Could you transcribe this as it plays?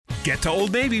Get to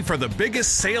Old Navy for the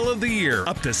biggest sale of the year.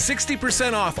 Up to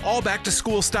 60% off all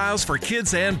back-to-school styles for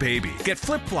kids and baby. Get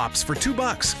flip-flops for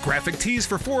 $2, graphic tees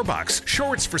for $4,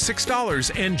 shorts for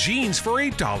 $6, and jeans for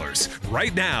 $8.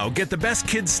 Right now, get the best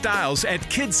kids' styles at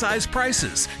kid-size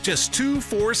prices. Just $2,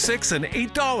 $4, $6, and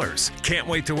 $8. Can't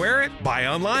wait to wear it? Buy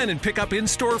online and pick up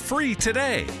in-store free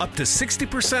today. Up to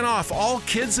 60% off all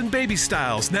kids and baby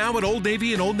styles now at Old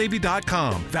Navy and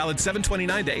OldNavy.com. Valid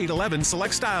 7/29 to 8/11.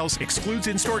 Select styles. Excludes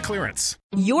in-store clearance.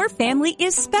 Your family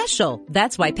is special.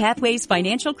 That's why Pathways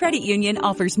Financial Credit Union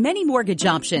offers many mortgage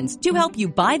options to help you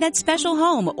buy that special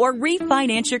home or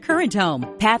refinance your current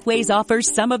home. Pathways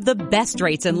offers some of the best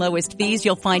rates and lowest fees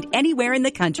you'll find anywhere in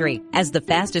the country. As the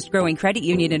fastest growing credit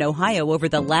union in Ohio over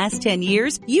the last 10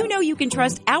 years, you know you can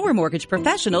trust our mortgage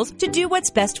professionals to do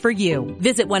what's best for you.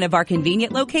 Visit one of our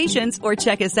convenient locations or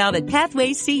check us out at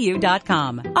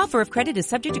pathwayscu.com. Offer of credit is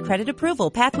subject to credit approval.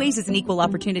 Pathways is an equal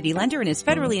opportunity lender and is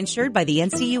federally insured by the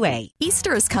NCUA.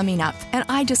 Easter is coming up, and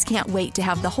I just can't wait to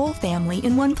have the whole family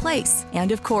in one place.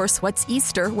 And of course, what's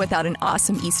Easter without an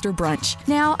awesome Easter brunch?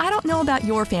 Now, I don't know about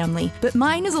your family, but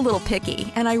mine is a little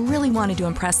picky, and I really wanted to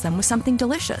impress them with something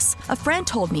delicious. A friend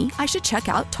told me I should check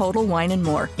out Total Wine &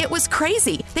 More. It was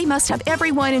crazy. They must have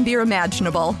every wine and beer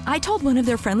imaginable. I told one of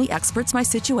their friendly experts my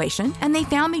situation, and they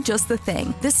found me just the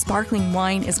thing. This sparkling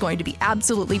wine is going to be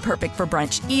absolutely perfect for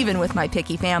brunch, even with my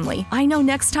picky family. I know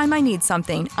next time I need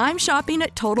something, I'm shopping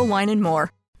at Total Wine &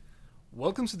 More.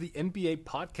 Welcome to the NBA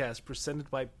podcast presented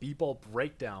by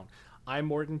BBALLBREAKDOwn. I'm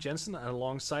Morten Jensen, and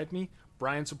alongside me,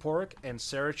 Bryan Toporek and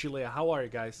Sarah Cilea. How are you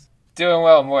guys? Doing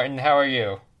well, Morten. How are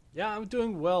you? Yeah, I'm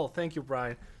doing well. Thank you,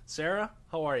 Bryan. Sarah,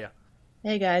 how are you?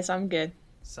 Hey guys, I'm good.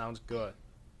 Sounds good.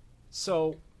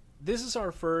 So, this is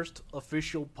our first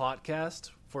official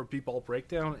podcast for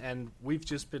BBALLBREAKDOwn, and we've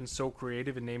just been so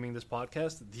creative in naming this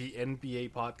podcast the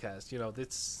NBA podcast. You know,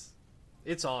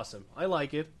 it's awesome. I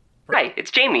like it. Hi, it's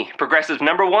Jamie, Progressive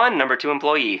number 1, number 2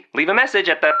 employee. Leave a message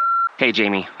at the... Hey,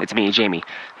 Jamie. It's me, Jamie.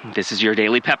 This is your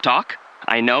daily pep talk.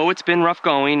 I know it's been rough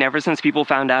going ever since people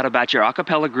found out about your a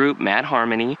cappella group, Mad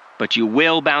Harmony, but you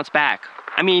will bounce back.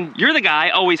 I mean, you're the guy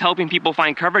always helping people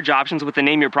find coverage options with the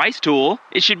Name Your Price tool.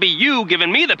 It should be you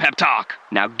giving me the pep talk.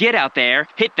 Now get out there,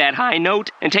 hit that high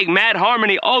note, and take Mad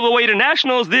Harmony all the way to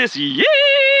nationals this year!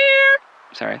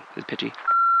 Sorry, it's pitchy.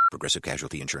 Progressive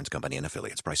Casualty Insurance Company and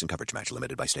Affiliates. Price and coverage match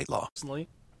limited by state law.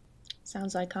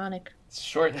 Sounds iconic.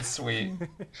 Short and sweet.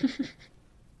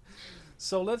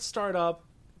 So let's start up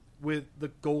with the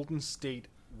Golden State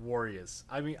Warriors.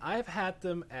 I mean, I've had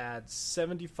them at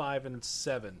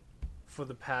 75-7 for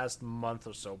the past month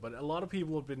or so, but a lot of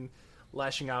people have been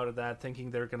lashing out at that,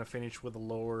 thinking they're going to finish with a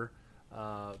lower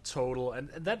total, and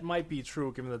that might be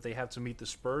true given that they have to meet the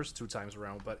Spurs 2 times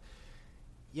around, but,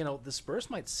 you know, the Spurs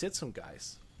might sit some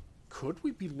guys. Could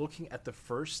we be looking at the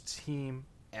first team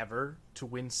ever to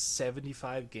win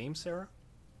 75 games, Sarah?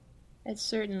 It's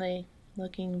certainly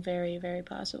looking very, very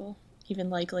possible, even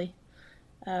likely.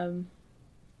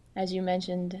 As you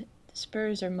mentioned, the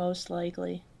Spurs are most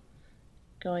likely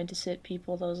going to sit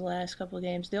people those last couple of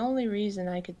games. The only reason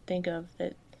I could think of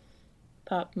that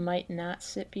Pop might not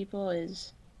sit people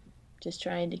is just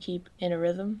trying to keep in a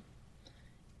rhythm.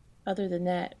 Other than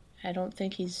that, I don't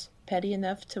think he's petty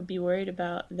enough to be worried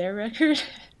about their record,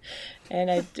 and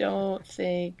I don't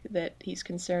think that he's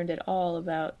concerned at all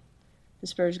about the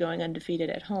Spurs going undefeated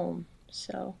at home.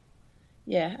 So,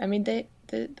 yeah, I mean, the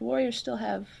Warriors still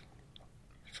have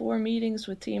 4 meetings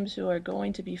with teams who are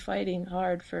going to be fighting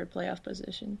hard for a playoff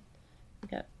position. We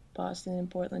got Boston and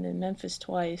Portland and Memphis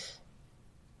twice,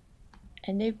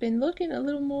 and they've been looking a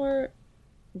little more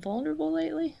vulnerable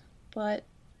lately, but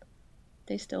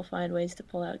they still find ways to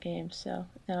pull out games. So,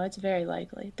 no, it's very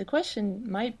likely. The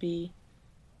question might be,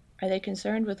 are they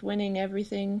concerned with winning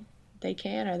everything they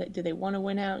can? Do they want to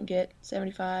win out and get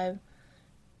 75?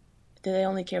 Do they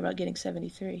only care about getting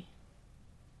 73?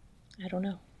 I don't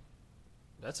know.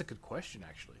 That's a good question,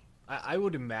 actually. I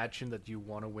would imagine that you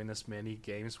want to win as many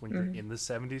games when you're in the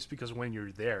 70s, because when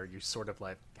you're there, you sort of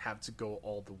like have to go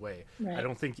all the way. Right. I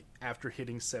don't think after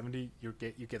hitting 70, you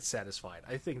get satisfied.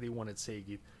 I think they wanted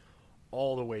Sagi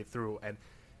all the way through. And,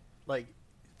 like,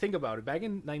 think about it. Back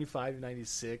in 95,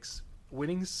 96,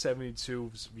 winning 72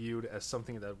 was viewed as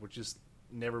something that would just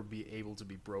never be able to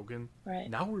be broken. Right.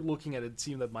 Now we're looking at a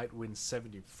team that might win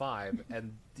 75,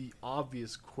 and the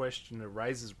obvious question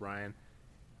arises, Bryan,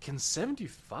 can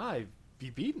 75 be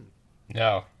beaten?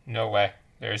 No way.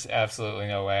 There's absolutely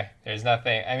no way. There's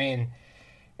nothing. I mean,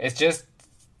 it's just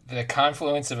the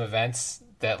confluence of events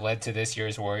that led to this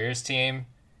year's Warriors team,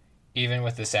 even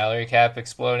with the salary cap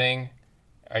exploding,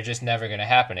 are just never going to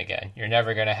happen again. You're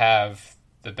never going to have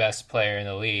the best player in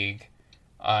the league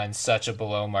on such a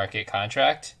below market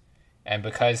contract. And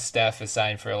because Steph is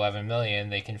signed for $11 million,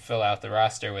 they can fill out the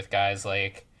roster with guys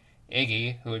like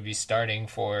Iggy, who would be starting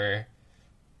for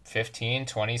 15,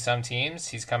 20 some teams.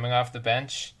 He's coming off the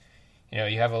bench. You know,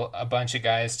 you have a bunch of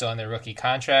guys still on their rookie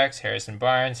contracts, Harrison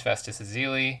Barnes, Festus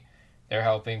Ezeli. They're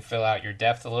helping fill out your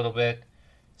depth a little bit.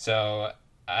 So,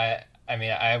 I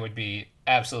mean, I would be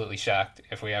absolutely shocked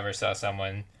if we ever saw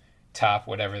someone top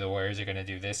whatever the Warriors are going to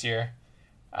do this year.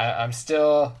 I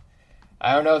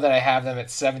don't know that I have them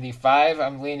at 75.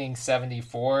 I'm leaning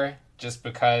 74 just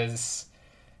because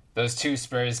those two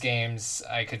Spurs games,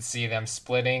 I could see them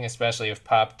splitting, especially if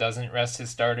Pop doesn't rest his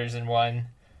starters in one.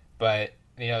 But,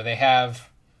 you know, they have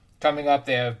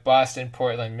Boston,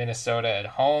 Portland, Minnesota at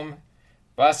home.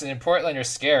 Boston and Portland are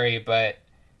scary, but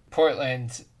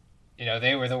Portland, you know,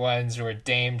 they were the ones where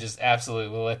Dame just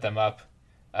absolutely lit them up.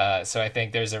 So I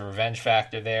think there's a revenge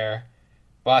factor there.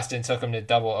 Boston took them to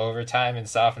double overtime and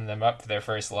softened them up for their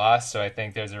first loss, so I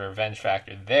think there's a revenge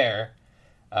factor there.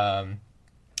 I'm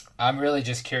really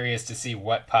just curious to see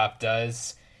what Pop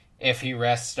does, if he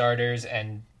rests starters,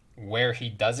 and where he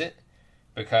does it,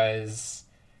 because,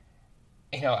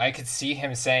 you know, I could see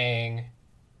him saying,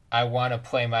 I want to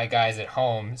play my guys at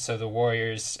home, so the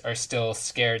Warriors are still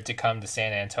scared to come to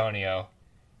San Antonio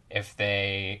if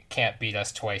they can't beat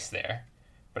us twice there.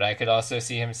 But I could also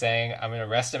see him saying, I'm going to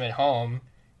rest them at home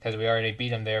because we already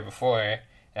beat them there before, and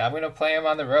I'm going to play them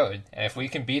on the road. And if we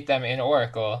can beat them in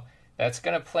Oracle, that's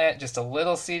going to plant just a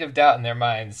little seed of doubt in their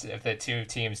minds if the two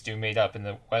teams do meet up in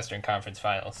the Western Conference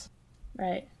Finals.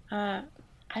 Right. I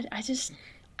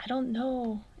don't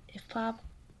know if Pop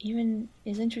even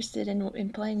is interested in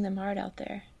playing them hard out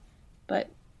there. But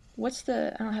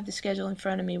I don't have the schedule in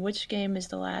front of me. Which game is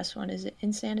the last one? Is it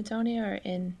in San Antonio or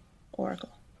in Oracle?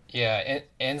 Yeah,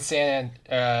 in San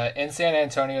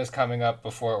Antonio is coming up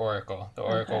before Oracle. The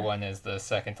Oracle one is the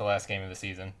second to last game of the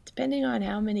season. Depending on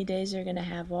how many days they're going to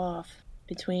have off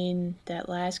between that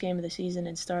last game of the season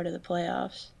and start of the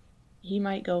playoffs, he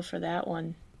might go for that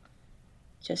one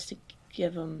just to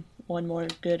give them one more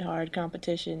good, hard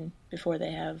competition before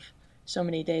they have so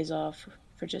many days off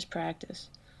for just practice.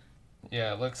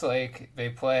 Yeah, it looks like they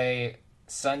play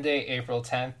Sunday, April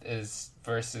 10th is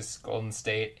versus Golden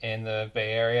State in the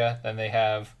Bay Area. Then they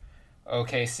have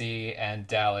OKC and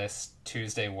Dallas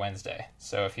Tuesday, Wednesday.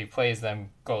 So if he plays them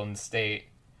Golden State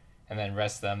and then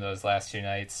rests them those last two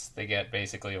nights, they get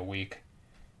basically a week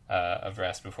of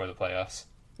rest before the playoffs.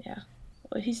 Yeah.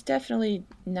 Well, he's definitely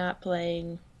not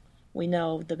playing, we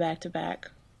know, the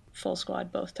back-to-back full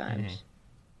squad both times.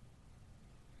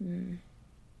 I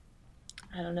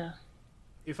don't know.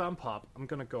 If I'm Pop, I'm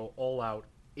going to go all out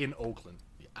in Oakland.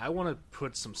 I want to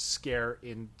put some scare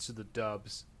into the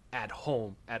Dubs at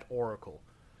home at Oracle.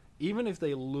 Even if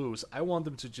they lose, I want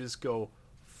them to just go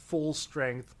full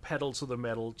strength, pedal to the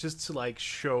metal, just to like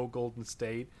show Golden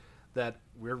State that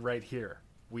we're right here.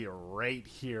 We are right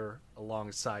here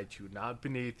alongside you, not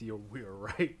beneath you. We are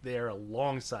right there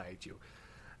alongside you.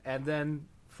 And then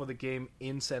for the game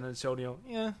in San Antonio,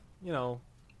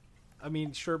 I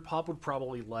mean, sure, Pop would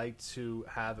probably like to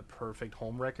have a perfect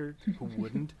home record. Who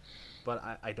wouldn't?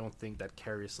 But I don't think that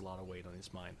carries a lot of weight on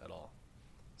his mind at all.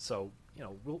 So,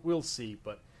 we'll see.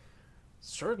 But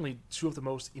certainly two of the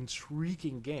most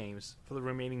intriguing games for the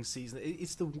remaining season.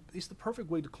 It's the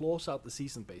perfect way to close out the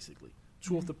season, basically.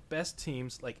 Two of the best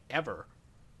teams, like, ever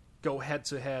go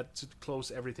head-to-head to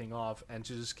close everything off and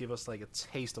to just give us, like, a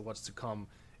taste of what's to come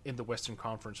in the Western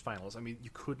Conference Finals. I mean, you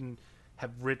couldn't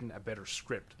have written a better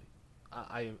script.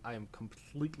 I am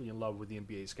completely in love with the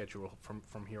NBA schedule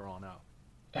from here on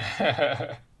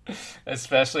out.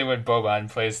 Especially when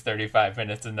Boban plays 35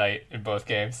 minutes a night in both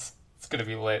games. It's going to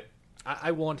be lit.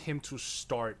 I want him to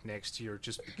start next year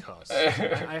just because.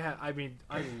 I mean,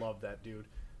 I love that dude.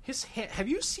 Have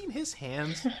you seen his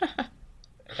hands?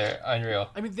 They're unreal.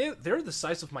 I mean, they're the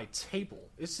size of my table.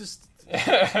 It's just...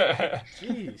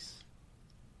 Jeez.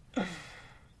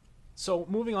 So,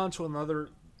 moving on to another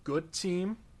good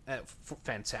team.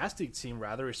 Fantastic team,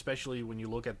 rather, especially when you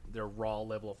look at their raw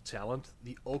level of talent,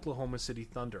 the Oklahoma City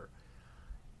Thunder.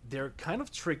 They're kind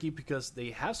of tricky because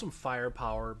they have some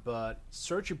firepower, but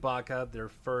Serge Ibaka, their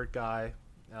third guy,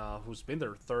 who's been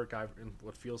their third guy in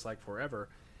what feels like forever,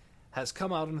 has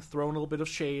come out and thrown a little bit of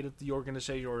shade at the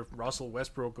organization, or Russell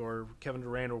Westbrook or Kevin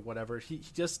Durant or whatever. He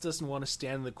just doesn't want to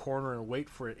stand in the corner and wait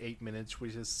for 8 minutes,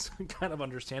 which is kind of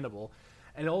understandable.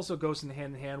 And it also goes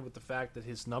hand in hand with the fact that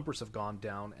his numbers have gone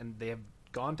down, and they have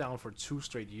gone down for 2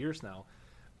 straight years now.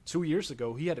 2 years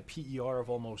ago, he had a PER of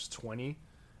almost 20,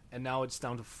 and now it's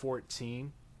down to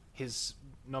 14. His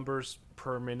numbers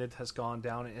per minute has gone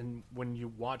down, and when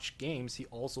you watch games, he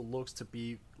also looks to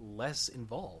be less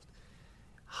involved.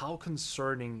 How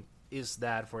concerning is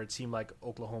that for a team like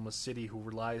Oklahoma City, who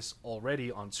relies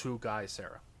already on two guys,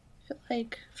 Sarah? I feel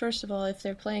like, first of all, if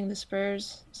they're playing the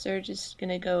Spurs, Serge is going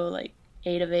to go like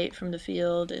 8 of 8 from the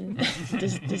field and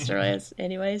destroy us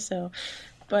anyway. So,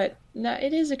 but no,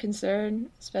 it is a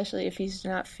concern, especially if he's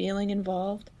not feeling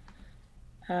involved.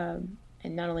 And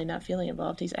not only not feeling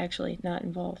involved, he's actually not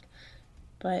involved.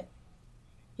 But,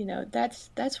 you know,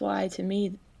 that's why, to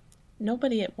me,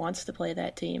 nobody wants to play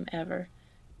that team ever.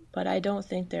 But I don't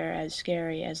think they're as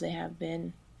scary as they have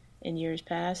been in years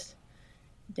past.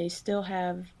 They still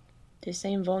have the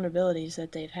same vulnerabilities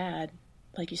that they've had.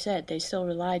 Like you said, they still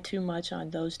rely too much on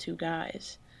those two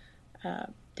guys.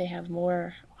 They have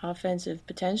more offensive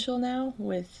potential now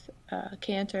with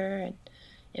Cantor and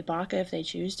Ibaka if they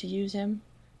choose to use him.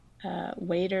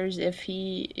 Waiters if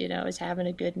he, is having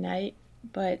a good night.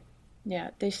 But,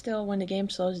 yeah, they still, when the game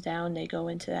slows down, they go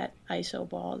into that ISO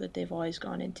ball that they've always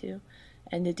gone into.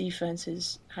 And the defense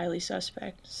is highly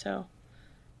suspect. So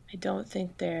I don't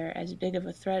think they're as big of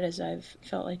a threat as I've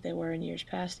felt like they were in years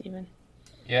past even.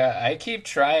 Yeah, I keep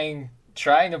trying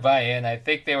to buy in. I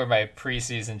think they were my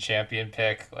preseason champion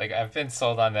pick. Like, I've been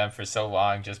sold on them for so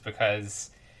long just because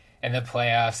in the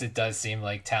playoffs it does seem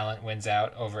like talent wins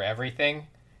out over everything.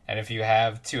 And if you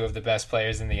have two of the best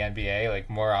players in the NBA, like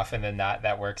more often than not,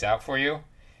 that works out for you.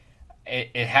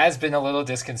 It has been a little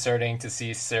disconcerting to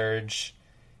see Serge.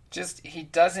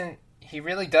 He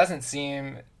really doesn't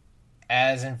seem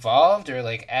as involved or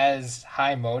like as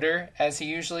high motor as he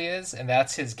usually is, and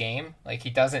that's his game. Like, he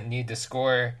doesn't need to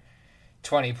score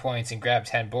 20 points and grab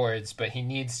 10 boards, but he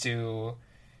needs to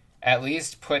at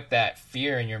least put that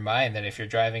fear in your mind that if you're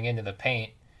driving into the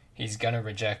paint, he's going to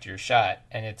reject your shot.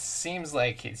 And it seems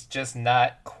like he's just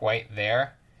not quite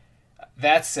there.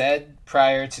 That said,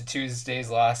 prior to Tuesday's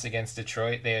loss against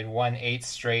Detroit, they had won 8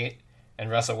 straight, and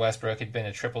Russell Westbrook had been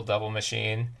a triple-double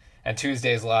machine. And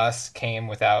Tuesday's loss came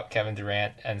without Kevin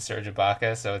Durant and Serge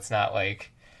Ibaka, so it's not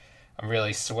like I'm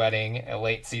really sweating a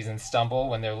late-season stumble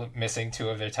when they're missing 2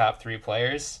 of their top 3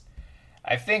 players.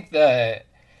 I think the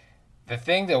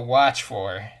thing to watch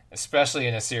for, especially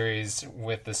in a series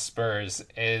with the Spurs,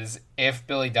 is if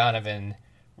Billy Donovan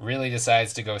really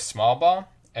decides to go small ball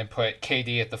and put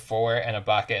KD at the 4 and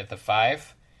Ibaka at the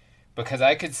 5, because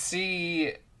I could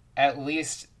see at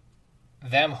least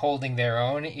them holding their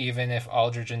own, even if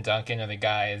Aldridge and Duncan are the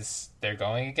guys they're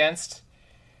going against.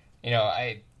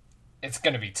 It's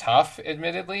going to be tough,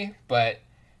 admittedly, but,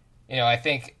 I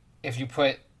think if you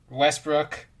put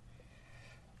Westbrook,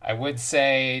 I would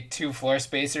say 2 floor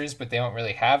spacers, but they don't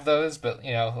really have those, but,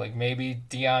 like maybe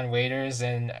Dion Waiters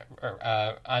and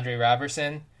Andre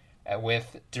Robertson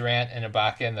with Durant and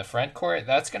Ibaka in the front court,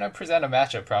 that's going to present a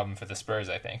matchup problem for the Spurs,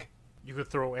 I think. You could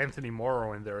throw Anthony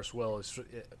Morrow in there as well.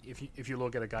 If you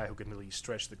look at a guy who can really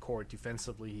stretch the court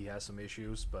defensively, he has some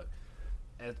issues, but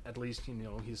at least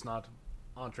he's not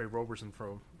Andre Robertson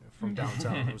from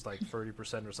downtown. It was like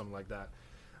 30% or something like that.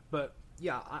 But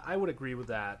yeah, I would agree with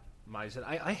that mindset.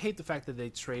 I hate the fact that they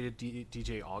traded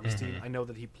DJ Augustine. I know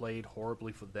that he played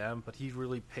horribly for them, but he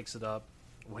really picks it up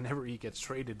whenever he gets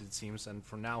traded, it seems. And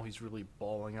for now, he's really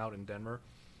balling out in Denver.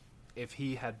 If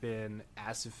he had been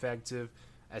as effective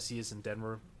as he is in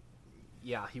Denver,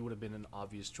 yeah, he would have been an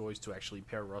obvious choice to actually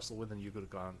pair Russell with, and you could have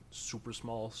gone super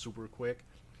small, super quick,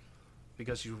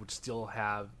 because you would still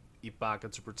have Ibaka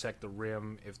to protect the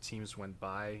rim if teams went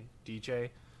by DJ.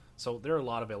 So there are a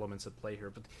lot of elements at play here,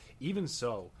 but even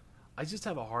so, I just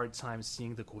have a hard time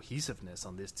seeing the cohesiveness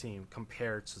on this team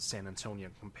compared to San Antonio,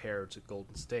 compared to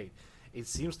Golden State. It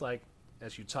seems like,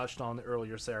 as you touched on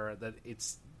earlier, Sarah, that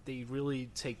they really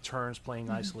take turns playing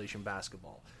isolation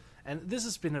basketball. And this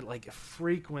has been a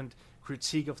frequent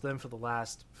critique of them for the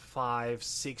last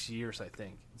 5-6 years, I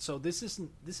think. So this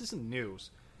isn't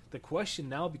news. The question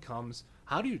now becomes,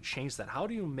 how do you change that? How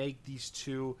do you make these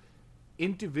two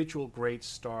individual great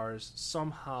stars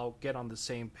somehow get on the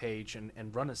same page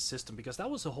and run a system? Because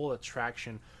that was the whole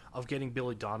attraction of getting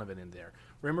Billy Donovan in there.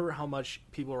 Remember how much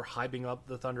people were hyping up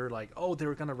the Thunder, like, oh,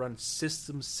 they're going to run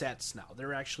system sets now.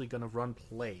 They're actually going to run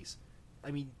plays. I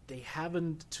mean, they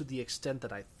haven't to the extent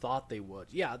that I thought they would.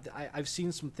 Yeah, I've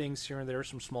seen some things here and there,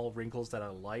 some small wrinkles that I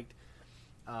liked,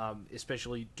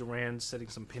 especially Durant setting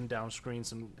some pin-down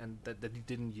screens and that he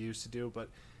didn't used to do. But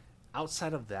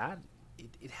outside of that,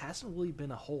 it hasn't really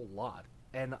been a whole lot.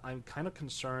 And I'm kind of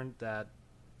concerned that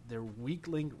their weak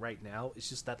link right now is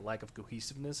just that lack of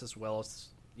cohesiveness, as well as,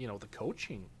 the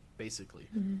coaching, basically.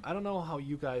 I don't know how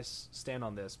you guys stand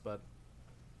on this, but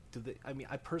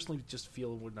I personally just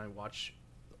feel when I watch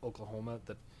Oklahoma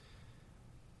that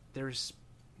there's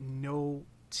no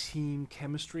team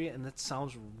chemistry, and that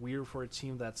sounds weird for a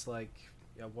team that's like,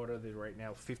 what are they right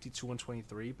now,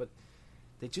 52-23, but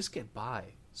they just get by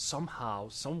somehow,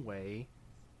 some way,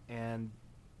 and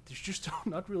there's just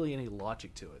not really any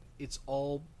logic to it. It's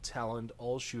all talent,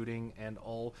 all shooting, and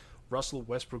all Russell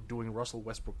Westbrook doing Russell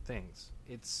Westbrook things.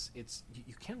 It's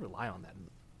you can't rely on that.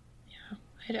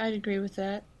 Yeah, I'd agree with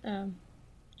that.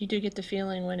 You do get the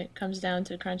feeling when it comes down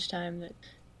to crunch time that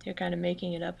they're kind of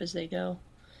making it up as they go.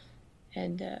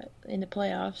 And in the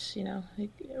playoffs,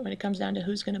 when it comes down to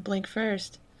who's going to blink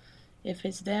first, if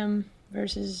it's them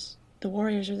versus the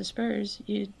Warriors or the Spurs,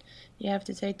 you have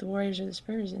to take the Warriors or the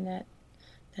Spurs in that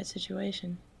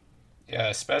situation. Yeah,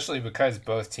 especially because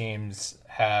both teams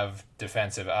have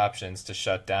defensive options to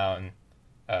shut down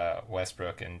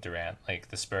Westbrook and Durant. Like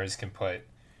the Spurs can put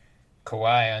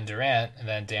Kawhi on Durant and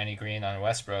then Danny Green on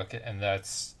Westbrook, and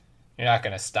you're not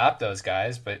going to stop those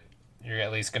guys, but you're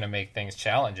at least going to make things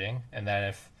challenging. And then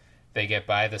if they get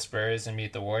by the Spurs and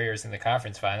meet the Warriors in the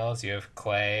conference finals, you have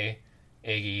Clay,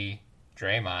 Iggy,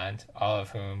 Draymond, all of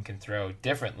whom can throw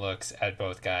different looks at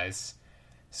both guys.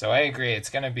 So I agree,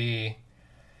 it'll be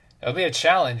a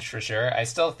challenge for sure. I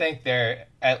still think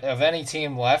of any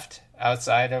team left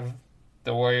outside of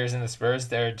the Warriors and the Spurs,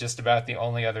 they're just about the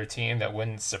only other team that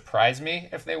wouldn't surprise me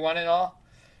if they won it all.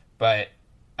 But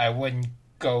I wouldn't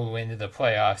go into the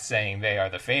playoffs saying they are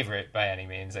the favorite by any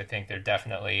means. I think they're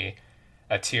definitely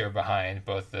a tier behind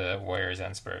both the Warriors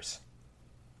and Spurs.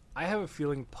 I have a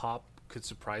feeling Pop could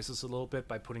surprise us a little bit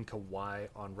by putting Kawhi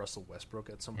on Russell Westbrook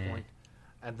at some point,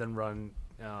 and then run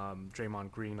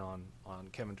Draymond Green on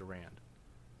Kevin Durant.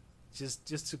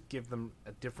 Just to give them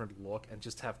a different look and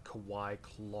just have Kawhi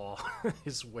claw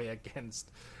his way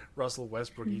against Russell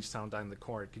Westbrook each time down the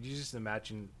court. Could you just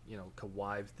imagine,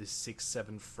 Kawhi with this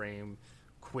 6'7" frame,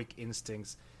 quick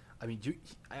instincts? I mean,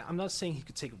 I'm not saying he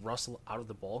could take Russell out of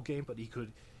the ball game, but he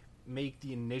could make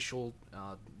the initial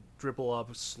dribble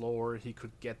up slower. He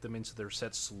could get them into their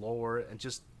set slower and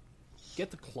just get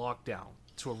the clock down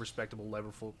to a respectable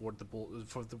level for what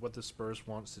the Spurs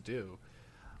wants to do.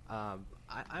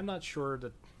 I'm not sure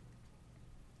that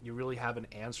you really have an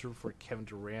answer for Kevin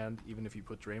Durant, even if you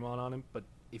put Draymond on him. But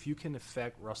if you can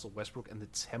affect Russell Westbrook and the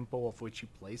tempo of which he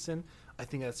plays in, I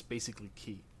think that's basically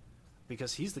key.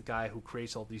 Because he's the guy who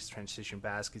creates all these transition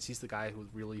baskets. He's the guy who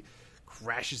really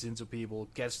crashes into people,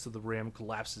 gets to the rim,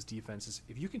 collapses defenses.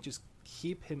 If you can just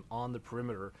keep him on the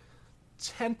perimeter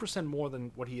 10% more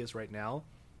than what he is right now,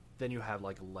 then you have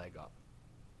like a leg up.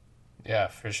 Yeah,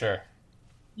 for sure.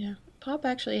 Yeah, Pop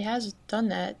actually has done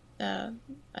that.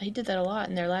 He did that a lot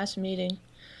in their last meeting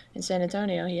in San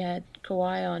Antonio. He had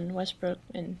Kawhi on Westbrook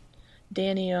and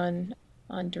Danny on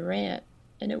Durant,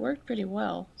 and it worked pretty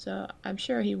well. So I'm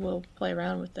sure he will play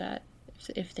around with that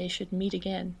if they should meet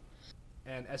again.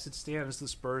 And as it stands, the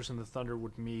Spurs and the Thunder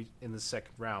would meet in the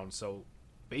second round. So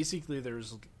basically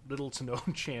there's little to no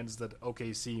chance that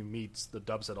OKC meets the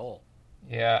Dubs at all.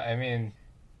 Yeah, I mean,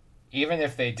 even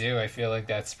if they do, I feel like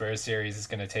that Spurs series is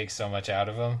going to take so much out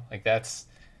of them. Like, that's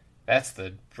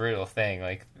the brutal thing.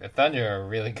 Like, the Thunder are a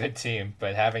really good team,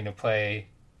 but having to play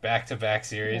back-to-back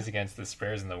series against the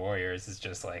Spurs and the Warriors is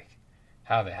just like,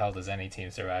 how the hell does any team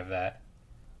survive that?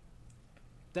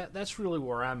 That's really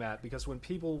where I'm at, because when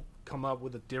people come up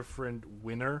with a different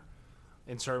winner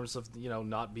in terms of,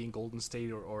 not being Golden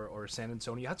State or San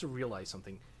Antonio, you have to realize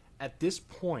something. At this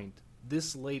point,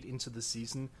 this late into the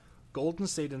season, Golden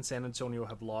State and San Antonio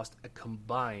have lost a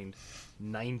combined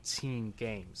 19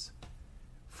 games.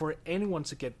 For anyone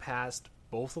to get past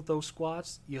both of those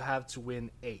squads, you have to win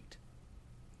 8.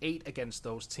 8 against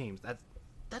those teams.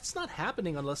 That's not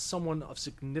happening unless someone of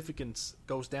significance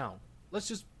goes down. Let's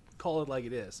just call it like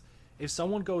it is. If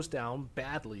someone goes down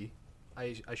badly,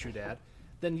 I should add,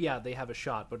 then yeah, they have a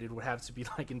shot, but it would have to be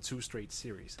like in 2 straight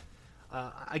series.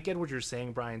 I get what you're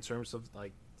saying, Brian, in terms of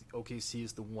like OKC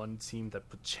is the one team that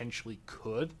potentially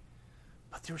could,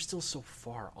 but they're still so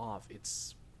far off.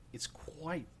 It's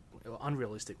quite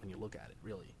unrealistic when you look at it,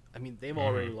 really. I mean, they've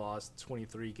already lost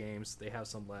 23 games. They have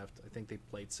some left. I think they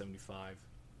played 75,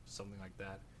 something like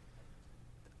that.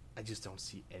 I just don't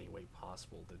see any way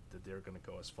possible that they're going to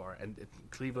go as far. And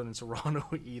Cleveland and Toronto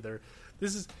either.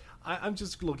 I'm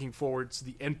just looking forward to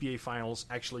the NBA Finals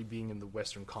actually being in the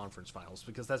Western Conference Finals,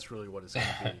 because that's really what it's going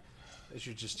to be. They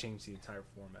should just change the entire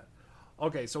format.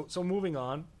 Okay, so moving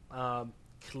on.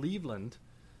 Cleveland,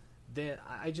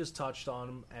 I just touched on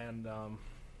them, and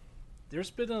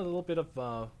there's been a little bit of,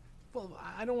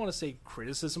 I don't want to say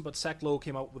criticism, but Zach Lowe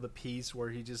came out with a piece where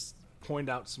he just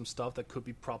pointed out some stuff that could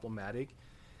be problematic.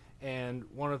 And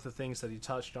one of the things that he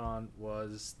touched on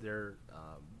was their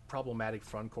problematic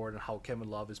front court and how Kevin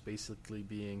Love is basically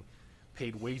being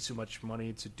paid way too much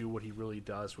money to do what he really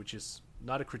does, which is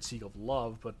not a critique of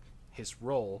Love, but his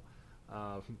role.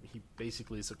 He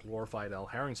basically is a glorified Al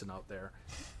Harrington out there.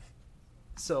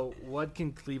 So what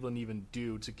can Cleveland even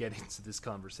do to get into this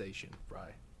conversation,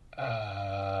 Bri?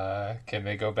 Can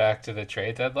they go back to the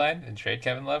trade deadline and trade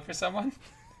Kevin Love for someone?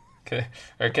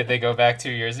 Or could they go back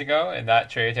 2 years ago and not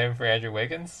trade him for Andrew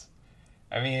Wiggins?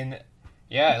 I mean,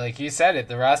 yeah, like you said it,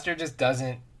 the roster just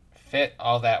doesn't fit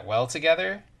all that well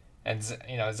together. And,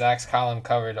 Zach's column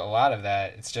covered a lot of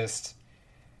that. It's just,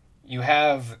 you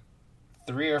have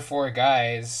 3 or 4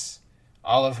 guys,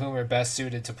 all of whom are best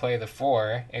suited to play the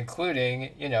 4, including,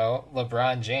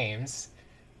 LeBron James.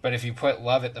 But if you put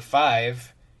Love at the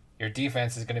 5, your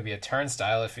defense is going to be a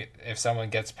turnstile if someone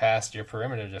gets past your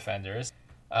perimeter defenders.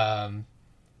 And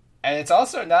it's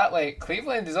also not like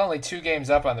Cleveland is only 2 games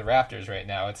up on the Raptors right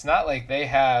now. It's not like they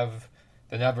have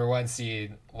the number 1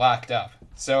 seed locked up.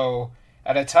 So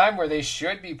at a time where they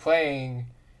should be playing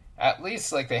at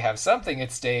least like they have something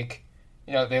at stake,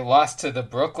 they lost to the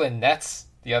Brooklyn Nets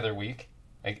the other week.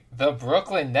 Like the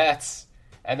Brooklyn Nets,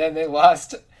 and then they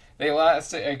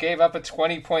gave up a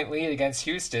 20-point lead against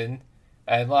Houston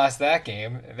and lost that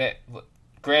game.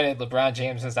 Granted, LeBron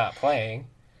James is not playing,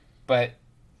 but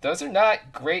those are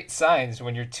not great signs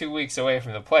when you're 2 weeks away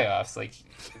from the playoffs. Like,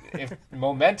 if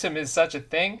momentum is such a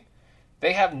thing,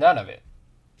 they have none of it.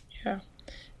 Yeah,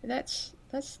 that's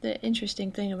the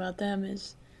interesting thing about them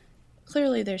is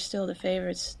clearly they're still the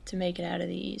favorites to make it out of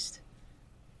the East.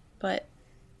 But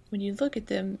when you look at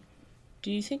them,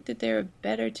 do you think that they're a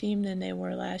better team than they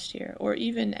were last year, or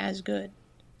even as good?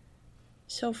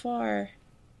 So far,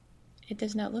 it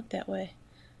does not look that way.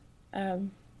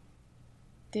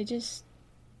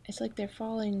 It's like they're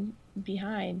falling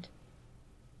behind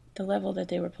the level that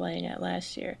they were playing at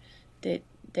last year. They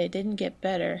didn't get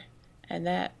better, and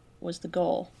that was the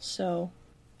goal. So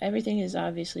everything is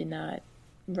obviously not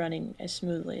running as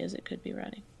smoothly as it could be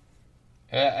running.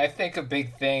 I think a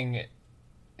big thing,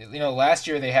 last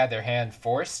year they had their hand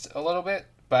forced a little bit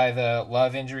by the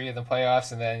Love injury in the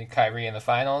playoffs and then Kyrie in the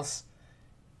finals.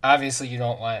 Obviously, you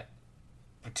don't want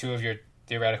 2 of your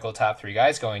theoretical top 3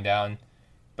 guys going down,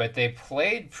 but they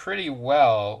played pretty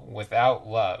well without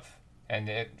Love, and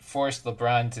it forced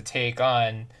LeBron to take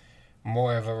on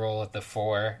more of a role at the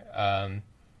 4.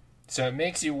 So it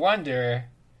makes you wonder,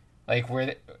 like,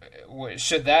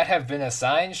 should that have been a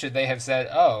sign? Should they have said,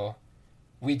 oh,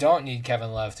 we don't need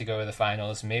Kevin Love to go to the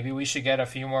finals. Maybe we should get a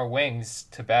few more wings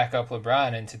to back up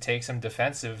LeBron and to take some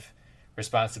defensive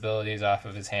responsibilities off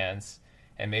of his hands.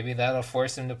 And maybe that'll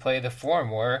force him to play the 4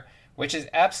 more, which is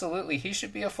absolutely, he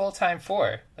should be a full-time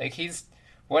 4. Like,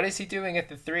 what is he doing at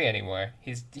the 3 anymore?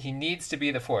 He needs to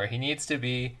be the 4. He needs to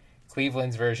be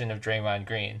Cleveland's version of Draymond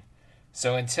Green.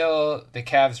 So until the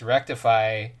Cavs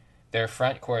rectify their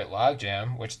front court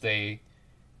logjam, which they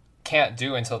can't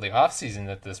do until the offseason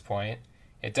at this point,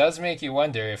 it does make you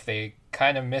wonder if they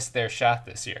kind of missed their shot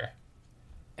this year.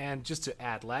 And just to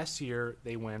add, last year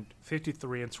they went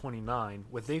 53-29.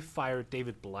 When they fired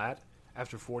David Blatt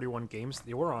after 41 games,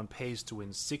 they were on pace to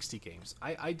win 60 games.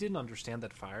 I didn't understand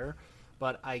that fire,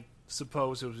 but I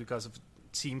suppose it was because of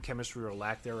team chemistry or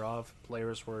lack thereof.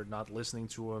 Players were not listening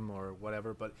to him or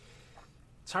whatever. But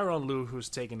Tyronn Lue, who's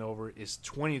taken over, is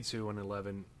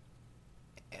 22-11.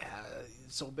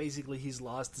 So basically he's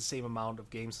lost the same amount of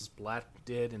games as Blatt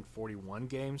did in 41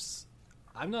 games.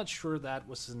 I'm not sure that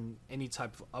was any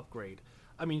type of upgrade.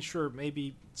 I mean, sure,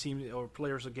 maybe team or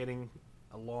players are getting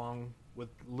along with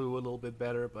Lue a little bit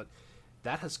better, but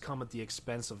that has come at the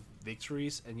expense of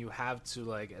victories, and you have to,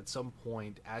 like, at some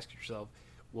point ask yourself,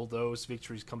 will those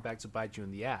victories come back to bite you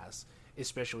in the ass,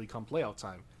 especially come playoff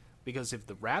time? Because if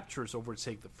the Raptors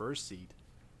overtake the first seed,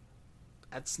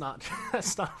 that's not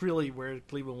really where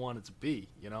Cleveland wanted to be,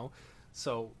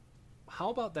 So how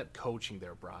about that coaching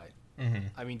there, Bryan? Mm-hmm.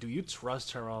 I mean, do you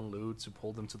trust Tyronn Lue to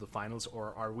pull them to the finals,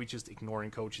 or are we just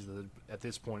ignoring coaches at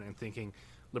this point and thinking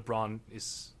LeBron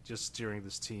is just steering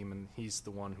this team and he's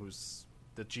the one who's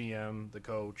the GM, the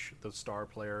coach, the star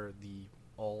player, the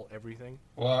everything?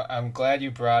 Well, I'm glad you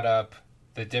brought up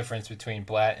the difference between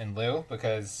Blatt and Lue,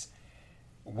 because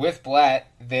with Blatt,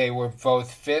 they were both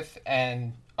 5th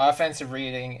in offensive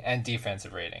rating and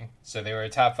defensive rating. So they were a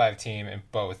top 5 team in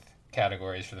both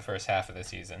categories for the first half of the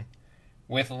season.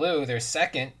 With Lue, they're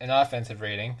 2nd in offensive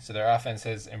rating, so their offense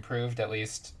has improved at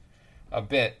least a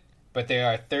bit, but they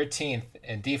are 13th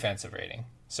in defensive rating.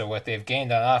 So what they've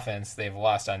gained on offense, they've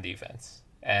lost on defense.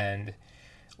 And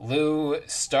Lue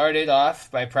started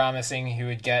off by promising he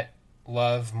would get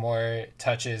Love more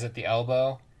touches at the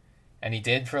elbow, and he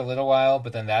did for a little while,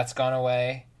 but then that's gone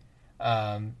away.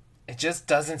 it just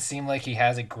doesn't seem like he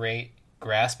has a great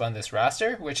grasp on this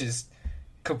roster, which is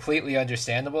completely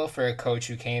understandable for a coach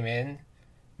who came in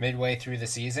midway through the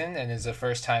season and is a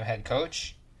first-time head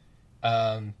coach.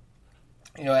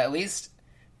 At least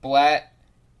Blatt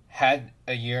had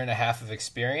a year and a half of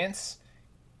experience.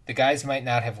 The guys might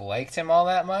not have liked him all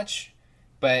that much,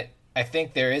 but I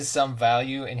think there is some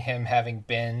value in him having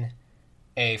been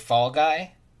a fall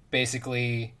guy.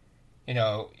 Basically,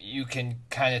 you can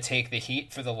kind of take the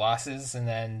heat for the losses, and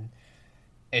then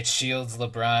it shields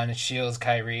LeBron, it shields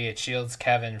Kyrie, it shields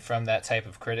Kevin from that type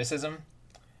of criticism.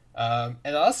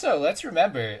 And also, let's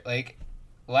remember,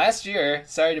 last year,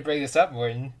 sorry to bring this up,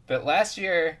 Morten, but last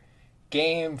year,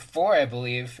 Game 4, I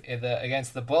believe,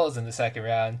 against the Bulls in the second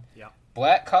round,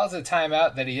 Blatt calls a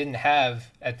timeout that he didn't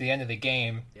have at the end of the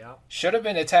game. Should have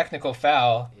been a technical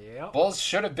foul. Bulls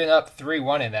should have been up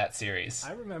 3-1 in that series.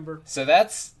 I remember. So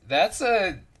that's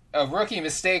a rookie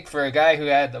mistake for a guy who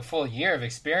had a full year of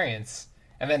experience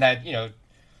and then had,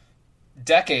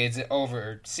 decades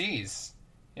overseas.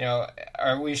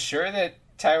 Are we sure that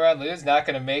Tyronn Lue is not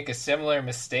going to make a similar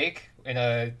mistake in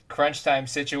a crunch time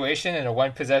situation in a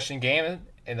one-possession game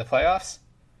in the playoffs?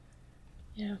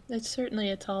 Yeah, it's certainly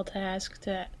a tall task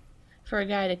for a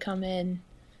guy to come in,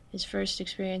 his first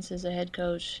experience as a head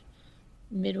coach,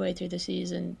 midway through the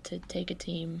season, to take a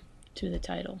team to the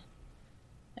title.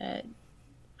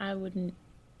 I wouldn't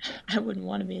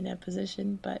want to be in that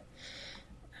position, but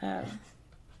I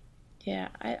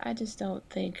just don't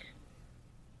think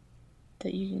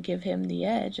that you can give him the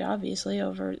edge, obviously,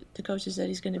 over the coaches that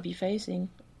he's going to be facing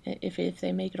if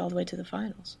they make it all the way to the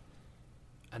finals.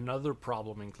 Another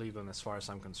problem in Cleveland, as far as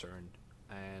I'm concerned,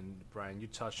 and Brian, you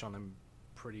touched on him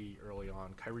pretty early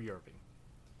on, Kyrie Irving.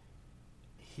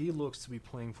 He looks to be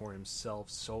playing for himself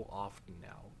so often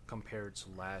now compared to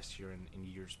last year and in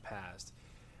years past.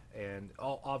 And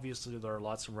obviously there are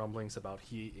lots of rumblings about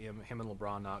him and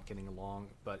LeBron not getting along,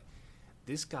 but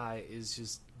this guy is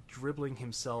just dribbling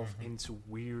himself into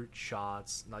weird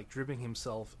shots, dribbling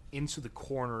himself into the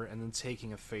corner and then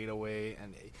taking a fadeaway,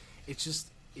 and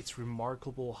it's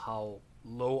remarkable how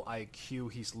low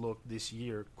IQ he's looked this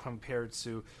year compared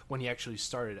to when he actually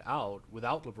started out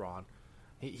without LeBron.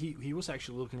 He was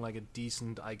actually looking like a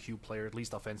decent IQ player, at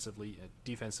least offensively.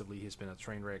 Defensively, he's been a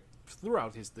train wreck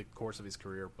throughout the course of his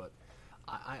career, but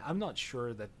I'm not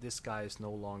sure that this guy is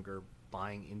no longer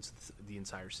buying into the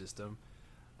entire system.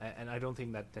 And I don't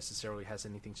think that necessarily has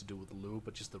anything to do with Lou,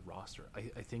 but just the roster.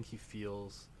 I think he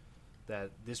feels that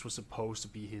this was supposed to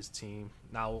be his team.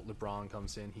 Now LeBron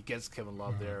comes in, he gets Kevin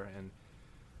Love there,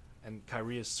 and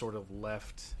Kyrie is sort of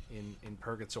left in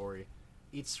purgatory.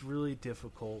 It's really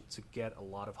difficult to get a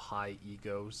lot of high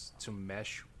egos to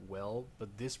mesh well,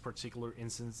 but this particular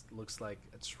instance looks like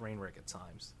a train wreck at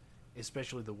times,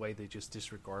 especially the way they just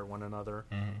disregard one another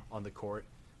on the court.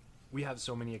 We have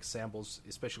so many examples,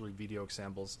 especially video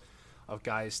examples, of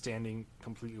guys standing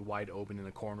completely wide open in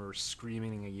a corner,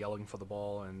 screaming and yelling for the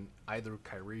ball, and either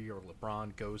Kyrie or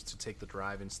LeBron goes to take the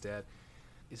drive instead.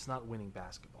 It's not winning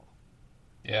basketball.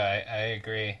 Yeah, I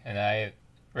agree. And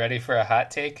ready for a hot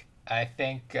take? I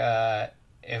think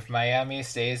if Miami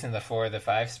stays in the 4 or the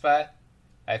 5 spot,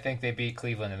 I think they beat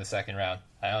Cleveland in the second round.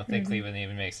 I don't think Cleveland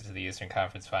even makes it to the Eastern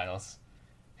Conference Finals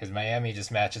because Miami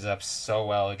just matches up so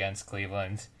well against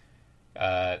Cleveland.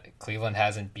 Cleveland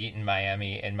hasn't beaten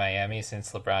Miami in Miami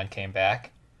since LeBron came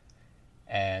back.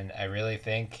 And I really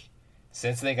think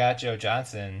since they got Joe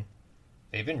Johnson,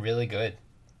 they've been really good.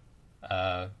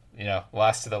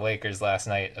 Lost to the Lakers last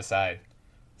night aside.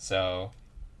 So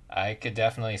I could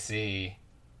definitely see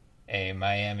a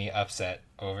Miami upset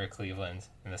over Cleveland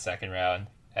in the second round.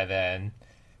 And then,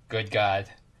 good God,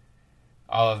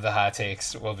 all of the hot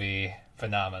takes will be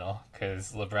phenomenal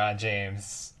because LeBron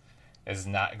James is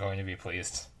not going to be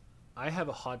pleased. I have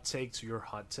a hot take to your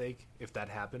hot take if that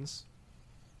happens.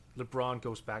 LeBron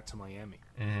goes back to Miami.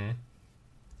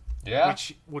 Yeah.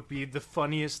 Which would be the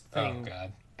funniest thing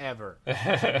ever.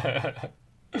 A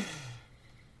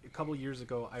couple years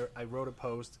ago, I wrote a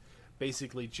post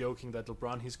basically joking that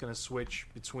LeBron, he's going to switch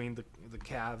between the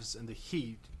Cavs and the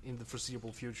Heat in the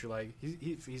foreseeable future. Like,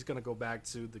 he's going to go back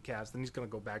to the Cavs, then he's going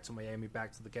to go back to Miami,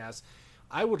 back to the Cavs.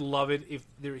 I would love it if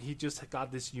he just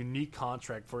got this unique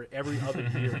contract for every other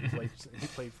year he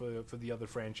played for the other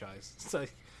franchise. It's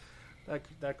like,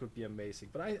 that could be amazing.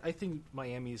 But I think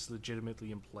Miami is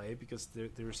legitimately in play because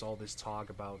there's all this talk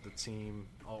about the team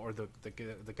or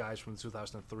the guys from the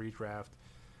 2003 draft,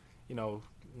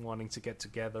 wanting to get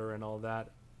together and all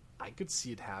that. I could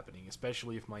see it happening,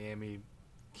 especially if Miami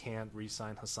can't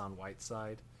re-sign Hassan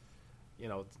Whiteside.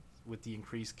 With the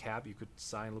increased cap, you could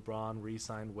sign LeBron,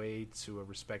 re-sign Wade to a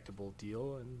respectable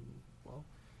deal, and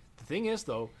The thing is,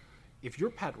 though, if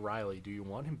you're Pat Riley, do you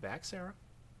want him back, Sarah?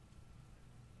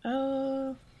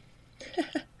 Oh,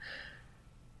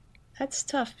 that's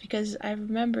tough because I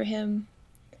remember him.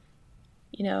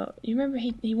 You remember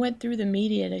he went through the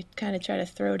media to kind of try to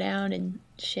throw down and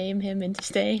shame him into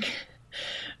staying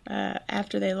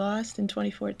after they lost in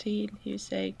 2014. He was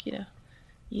saying,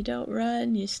 you don't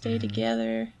run, you stay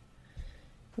together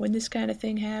when this kind of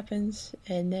thing happens.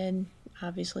 And then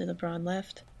obviously LeBron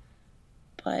left.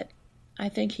 But I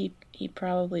think he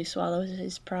probably swallows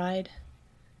his pride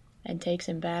and takes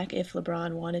him back if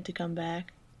LeBron wanted to come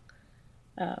back.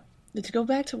 To go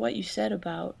back to what you said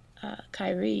about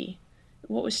Kyrie,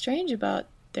 what was strange about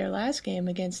their last game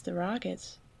against the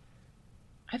Rockets,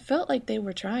 I felt like they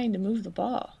were trying to move the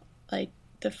ball. Like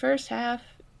the first half,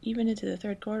 even into the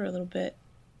third quarter a little bit,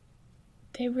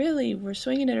 they really were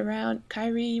swinging it around.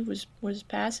 Kyrie was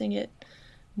passing it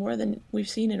more than we've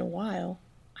seen in a while,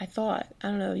 I thought. I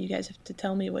don't know, you guys have to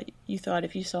tell me what you thought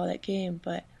if you saw that game,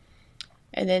 but...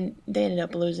 And then they ended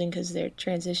up losing because their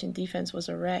transition defense was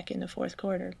a wreck in the fourth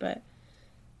quarter. But,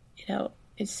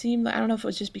 it seemed like, I don't know if it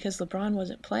was just because LeBron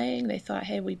wasn't playing. They thought,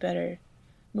 hey, we better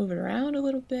move it around a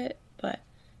little bit. But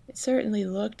it certainly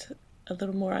looked a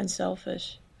little more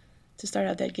unselfish to start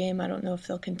out that game. I don't know if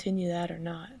they'll continue that or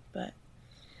not, but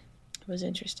it was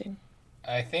interesting.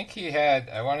 I think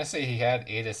I want to say he had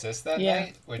 8 assists that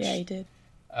night. Which, yeah, he did.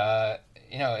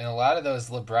 In a lot of those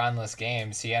LeBron-less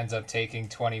games, he ends up taking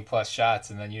 20-plus shots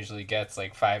and then usually gets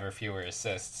like 5 or fewer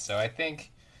assists. So I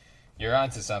think you're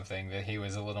onto something, that he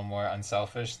was a little more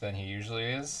unselfish than he usually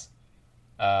is.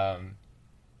 I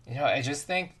just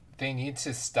think they need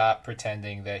to stop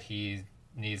pretending that he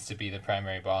needs to be the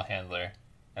primary ball handler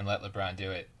and let LeBron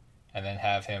do it, and then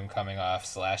have him coming off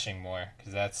slashing more,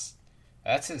 because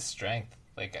that's his strength.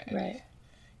 Right.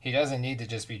 He doesn't need to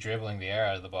just be dribbling the air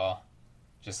out of the ball.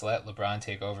 Just let LeBron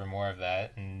take over more of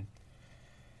that and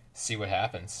see what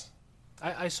happens.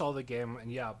 I saw the game,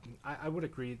 and I would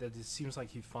agree that it seems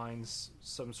like he finds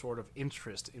some sort of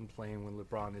interest in playing when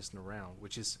LeBron isn't around,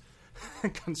 which is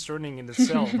concerning in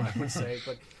itself, I would say.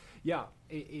 But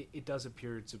it does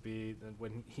appear to be that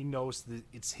when he knows that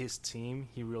it's his team,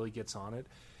 he really gets on it.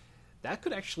 That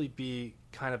could actually be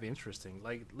kind of interesting.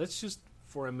 Like, let's just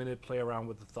for a minute play around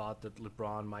with the thought that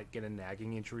LeBron might get a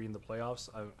nagging injury in the playoffs.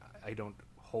 I don't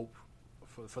hope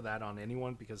for that on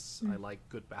anyone, because I like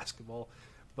good basketball.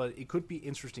 But it could be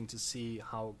interesting to see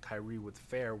how Kyrie would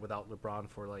fare without LeBron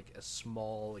for like a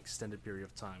small extended period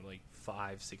of time, like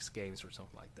 5-6 games or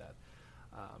something like that.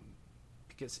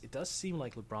 Because it does seem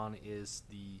like LeBron is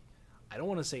I don't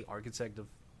want to say architect of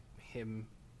him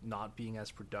not being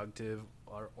as productive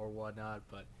or whatnot,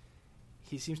 but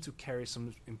he seems to carry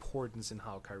some importance in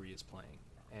how Kyrie is playing.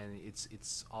 And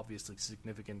it's obviously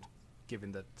significant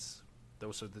given that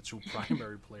those are the two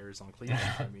primary players on Cleveland.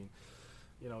 I mean,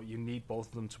 you need both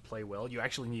of them to play well. You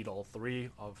actually need all three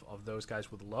of those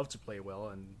guys with Love to play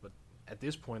well, but at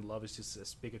this point, Love is just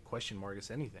as big a question mark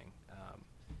as anything.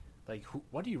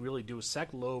 What do you really do? Zach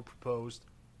Lowe proposed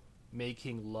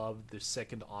making Love the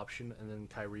second option, and then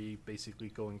Kyrie basically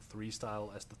going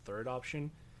 3-style as the third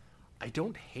option. I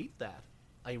don't hate that.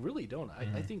 I really don't.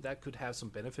 I think that could have some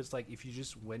benefits. Like, if you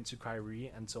just went to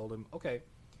Kyrie and told him, okay,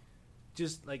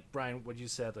 just like Brian, what you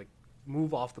said, like,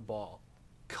 move off the ball,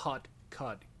 cut,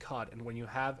 and when you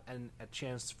have a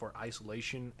chance for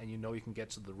isolation and you can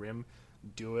get to the rim,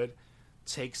 do it.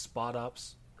 Take spot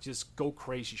ups, just go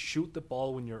crazy, shoot the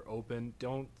ball when you're open.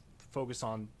 Don't focus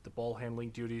on the ball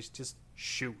handling duties, just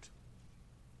shoot.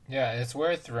 Yeah, it's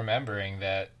worth remembering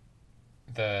that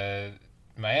the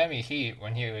Miami Heat,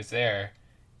 when he was there,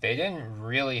 they didn't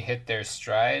really hit their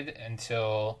stride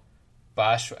until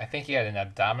Bosh, I think he had an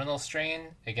abdominal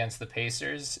strain against the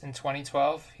Pacers in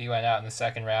 2012. He went out in the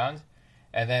second round.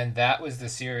 And then that was the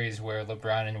series where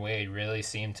LeBron and Wade really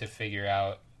seemed to figure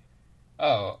out,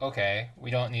 oh, okay,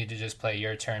 we don't need to just play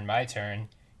your turn, my turn.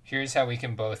 Here's how we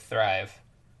can both thrive.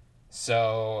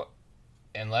 So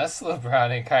unless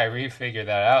LeBron and Kyrie figure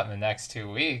that out in the next 2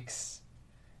 weeks,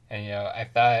 and, I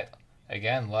thought,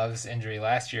 again, Love's injury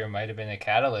last year might have been a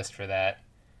catalyst for that.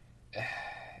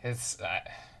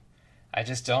 I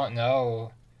just don't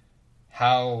know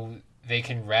how they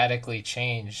can radically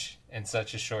change in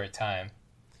such a short time.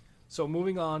 So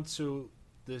moving on to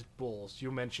the Bulls,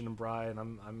 you mentioned them, Brian.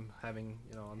 I'm having,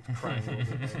 I'm crying a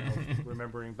little bit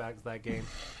remembering back to that game.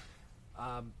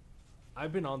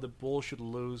 I've been on the Bulls should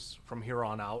lose from here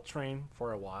on out train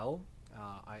for a while.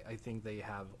 I think they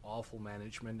have awful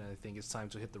management, and I think it's time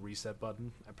to hit the reset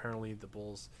button. Apparently, the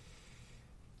Bulls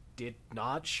did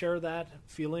not share that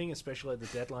feeling, especially at the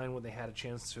deadline when they had a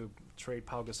chance to trade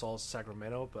Pau Gasol to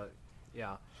Sacramento. But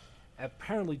yeah,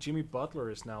 apparently Jimmy Butler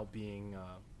is now being,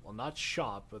 not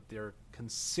shot, but they're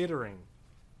considering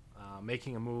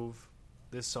making a move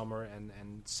this summer and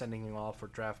sending him off for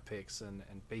draft picks and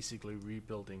basically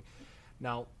rebuilding.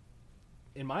 Now,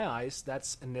 in my eyes,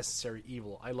 that's a necessary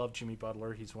evil. I love Jimmy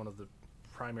Butler. He's one of the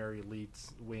primary elite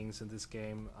wings in this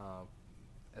game.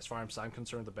 As far as I'm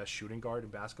concerned, the best shooting guard in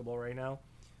basketball right now.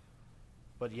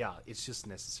 But yeah, it's just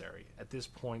necessary. At this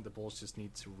point, the Bulls just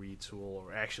need to retool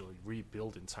or actually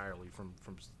rebuild entirely from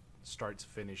start to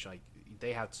finish. Like,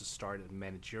 they have to start at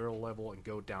managerial level and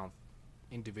go down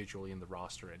individually in the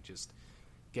roster and just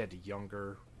get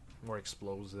younger, more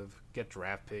explosive, get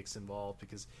draft picks involved,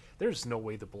 because there's no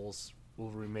way the Bulls will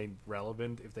remain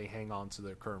relevant if they hang on to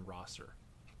their current roster.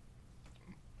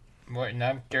 Morten,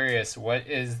 I'm curious, what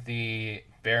is the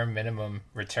bare minimum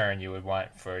return you would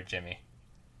want for Jimmy?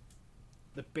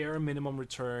 The bare minimum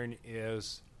return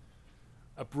is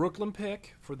a Brooklyn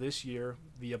pick for this year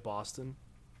via Boston,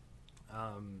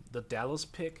 the Dallas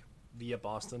pick via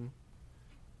Boston,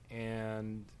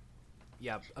 and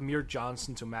Amir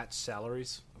Johnson to match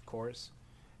salaries, of course,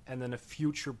 and then a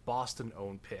future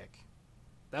Boston-owned pick.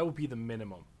 That would be the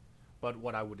minimum. But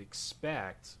what I would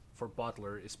expect for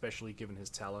Butler, especially given his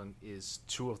talent, is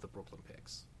 2 of the Brooklyn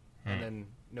picks. And then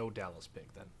no Dallas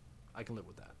pick, then. I can live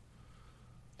with that.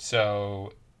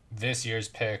 So this year's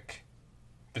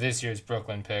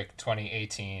Brooklyn pick,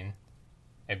 2018,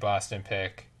 a Boston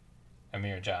pick,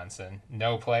 Amir Johnson.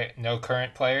 No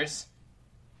current players?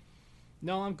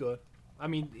 No, I'm good. I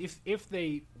mean, if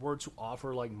they were to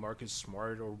offer like Marcus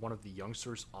Smart or one of the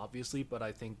youngsters, obviously, but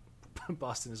I think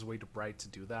Boston is way too bright to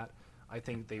do that. I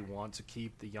think they want to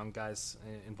keep the young guys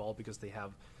involved because they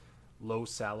have low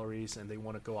salaries and they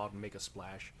want to go out and make a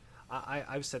splash.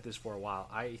 I've said this for a while.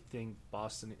 I think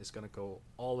Boston is going to go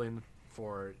all in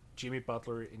for Jimmy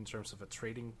Butler in terms of a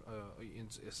trading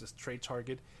as a trade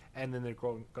target, and then they're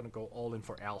going to go all in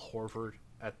for Al Horford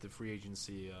at the free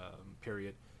agency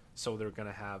period. So they're going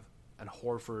to have an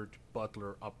Horford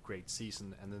Butler upgrade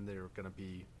season, and then they're going to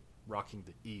be rocking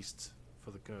the East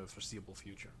for the foreseeable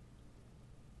future.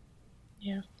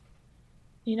 Yeah.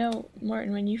 You know,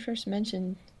 Morten, when you first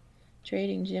mentioned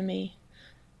trading Jimmy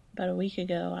about a week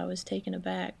ago, I was taken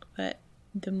aback, but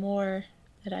the more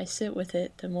that I sit with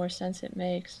it, the more sense it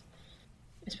makes,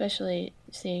 especially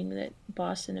seeing that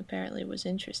Boston apparently was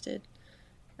interested.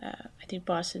 I think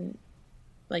Boston,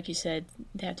 like you said,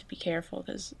 they have to be careful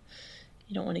because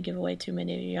you don't want to give away too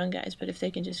many of your young guys, but if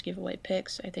they can just give away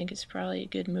picks, I think it's probably a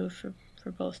good move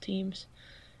for both teams.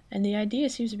 And the idea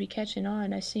seems to be catching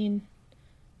on. I've seen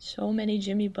so many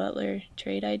Jimmy Butler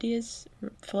trade ideas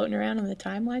floating around on the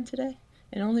timeline today,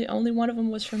 and only one of them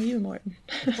was from you, Morten.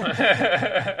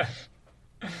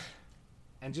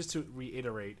 And just to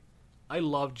reiterate, I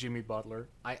love Jimmy Butler.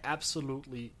 I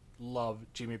absolutely love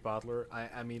Jimmy Butler.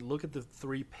 I mean, look at the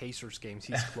 3 Pacers games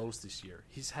he's closed this year.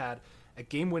 He's had a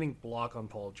game-winning block on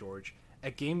Paul George, a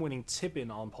game-winning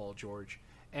tip-in on Paul George,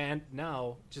 and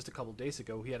now, just a couple days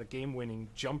ago, he had a game-winning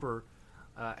jumper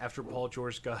after Paul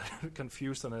George got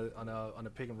confused on a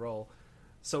pick and roll.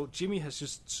 So Jimmy has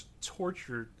just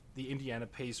tortured the Indiana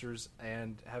Pacers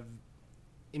and have,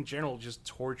 in general, just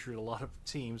tortured a lot of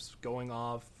teams, going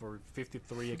off for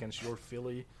 53 against your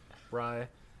Philly, Bri,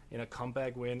 in a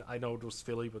comeback win. I know it was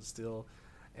Philly, but still.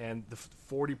 And the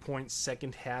 40-point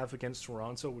second half against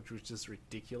Toronto, which was just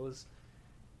ridiculous.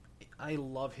 I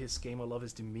love his game. I love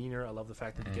his demeanor. I love the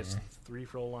fact that he gets to the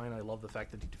 3-throw line. I love the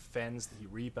fact that he defends, that he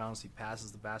rebounds, he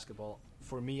passes the basketball.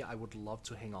 For me, I would love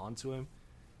to hang on to him,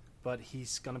 but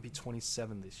he's going to be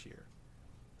 27 this year.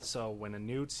 So when a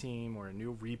new team or a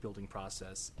new rebuilding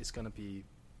process is going to be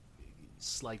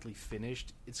slightly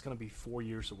finished, it's going to be 4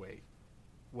 years away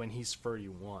when he's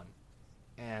 31.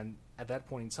 And at that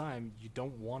point in time, you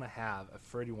don't want to have a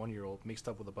 31-year-old mixed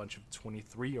up with a bunch of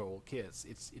 23-year-old kids.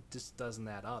 It just doesn't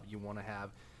add up. You want to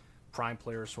have prime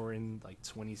players who are in like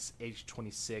age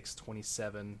 26,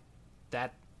 27,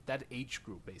 that age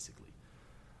group basically.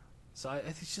 So I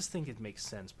just think it makes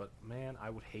sense. But man,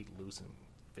 I would hate losing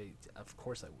him. Of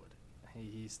course I would.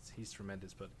 He's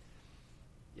tremendous, but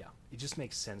yeah, it just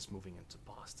makes sense moving into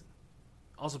Boston.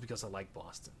 Also because I like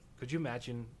Boston. Could you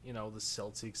imagine, the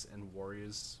Celtics and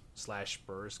Warriors /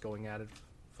 Spurs going at it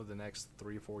for the next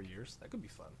 3 or 4 years? That could be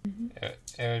fun. It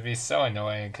would be so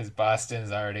annoying because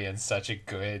Boston's already in such a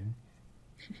good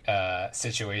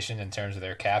situation in terms of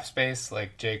their cap space.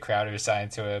 Like, Jay Crowder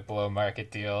signed to a below-market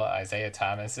deal, Isaiah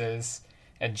Thomas is,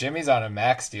 and Jimmy's on a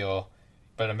max deal,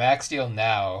 but a max deal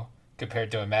now compared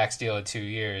to a max deal in 2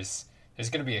 years, there's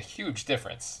going to be a huge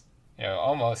difference.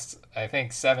 Almost, I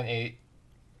think, 7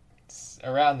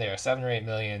 or 8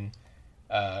 million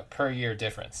per year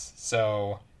difference.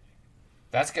 So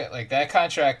that's good. Like, that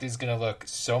contract is going to look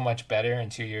so much better in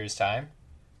 2 years' time,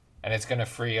 and it's going to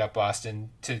free up Boston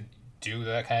to do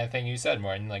that kind of thing you said,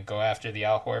 Morten. Like, go after the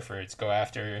Al Horfords, go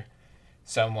after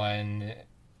someone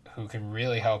who can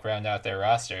really help round out their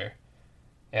roster.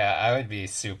 Yeah, I would be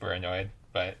super annoyed,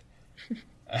 but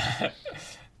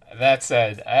that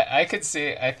said, I could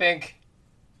see, I think,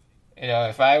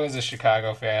 if I was a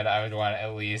Chicago fan, I would want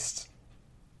at least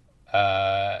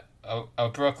a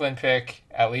Brooklyn pick,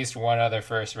 at least one other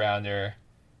first rounder,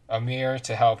 Amir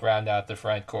to help round out the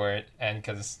front court, and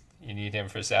because you need him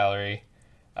for salary,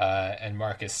 and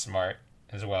Marcus Smart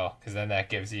as well, because then that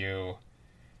gives you,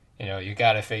 you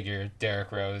got to figure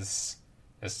Derrick Rose,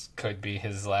 this could be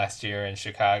his last year in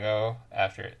Chicago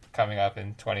after coming up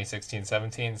in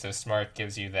 2016-17, so Smart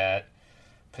gives you that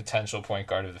potential point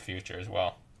guard of the future as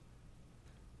well.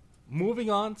 Moving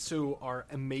on to our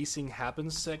Amazing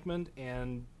Happens segment,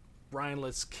 and Bryan,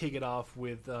 let's kick it off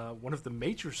with one of the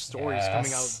major stories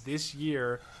coming out this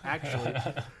year, actually.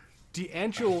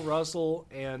 D'Angelo Russell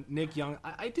and Nick Young.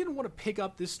 I didn't want to pick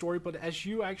up this story, but as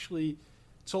you actually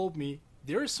told me,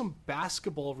 there is some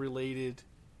basketball-related,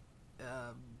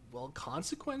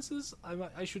 consequences,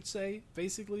 I should say,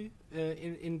 basically,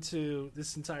 into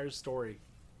this entire story.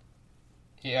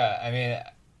 Yeah, I mean,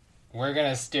 we're going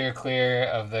to steer clear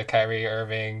of the Kyrie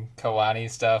Irving, Kawhi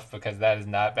stuff because that is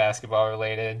not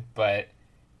basketball-related, but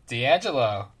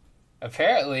D'Angelo,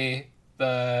 apparently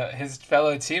his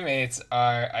fellow teammates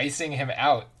are icing him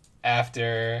out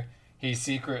after he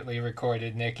secretly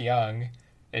recorded Nick Young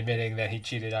admitting that he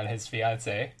cheated on his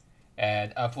fiancée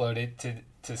and uploaded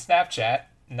to Snapchat,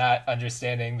 not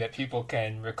understanding that people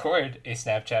can record a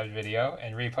Snapchat video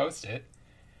and repost it.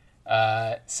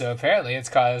 So apparently it's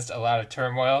caused a lot of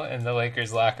turmoil in the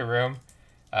Lakers locker room.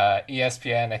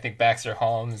 ESPN, I think Baxter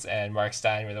Holmes and Mark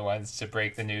Stein were the ones to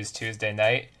break the news Tuesday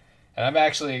night. And I'm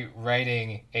actually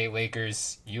writing a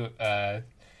Lakers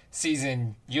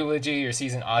season eulogy or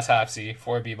season autopsy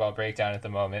for B-Ball Breakdown at the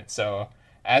moment. So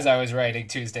as I was writing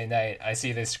Tuesday night, I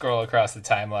see this scroll across the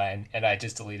timeline, and I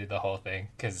just deleted the whole thing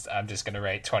because I'm just going to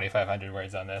write 2,500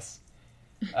 words on this.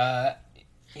 A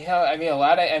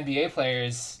lot of NBA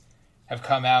players have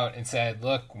come out and said,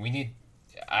 look,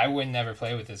 I would never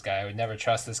play with this guy. I would never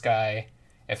trust this guy.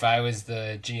 If I was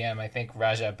the GM, I think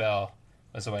Raja Bell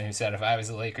was the one who said, if I was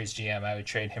the Lakers GM, I would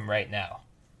trade him right now.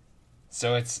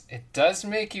 So it does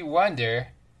make you wonder,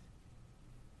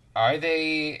 are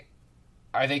they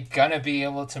going to be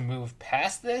able to move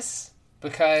past this?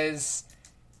 Because,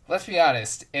 let's be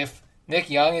honest, if Nick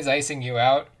Young is icing you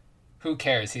out, who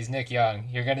cares? He's Nick Young.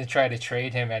 You're going to try to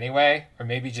trade him anyway, or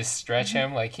maybe just stretch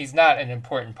him. Like, he's not an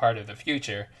important part of the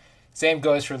future. Same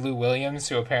goes for Lou Williams,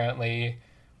 who apparently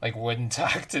wouldn't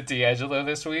talk to D'Angelo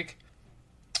this week.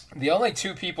 The only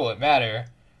two people that matter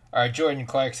are Jordan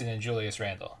Clarkson and Julius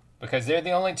Randle, because they're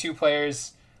the only two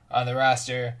players on the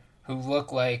roster who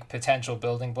look like potential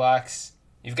building blocks.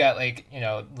 You've got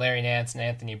Larry Nance and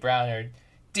Anthony Brown are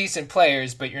decent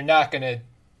players, but you're not going to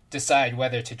decide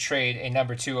whether to trade a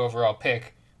number 2 overall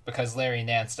pick because Larry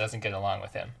Nance doesn't get along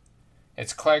with him.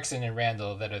 It's Clarkson and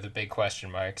Randle that are the big question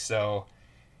marks. So,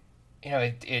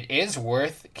 it is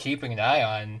worth keeping an eye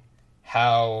on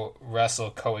how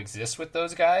Russell coexists with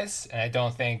those guys, and I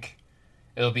don't think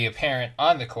it'll be apparent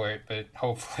on the court, but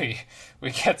hopefully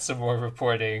we get some more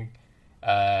reporting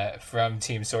from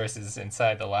team sources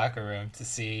inside the locker room to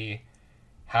see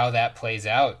how that plays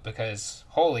out, because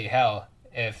holy hell,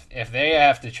 if they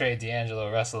have to trade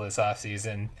D'Angelo Russell this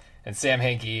offseason and Sam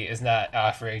Hinkie is not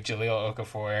offering Jahlil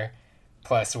Okafor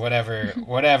plus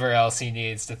whatever else he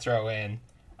needs to throw in,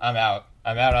 I'm out.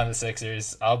 I'm out on the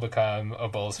Sixers. I'll become a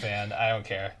Bulls fan. I don't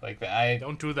care.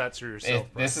 Don't do that to yourself.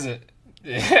 This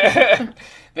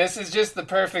is just the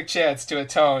perfect chance to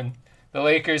atone. The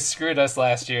Lakers screwed us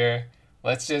last year.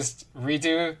 Let's just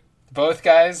redo both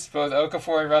guys. Both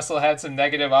Okafor and Russell had some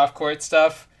negative off-court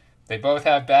stuff. They both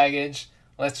have baggage.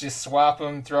 Let's just swap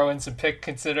them, throw in some pick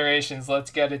considerations. Let's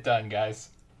get it done, guys.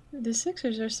 The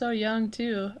Sixers are so young,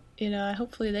 too.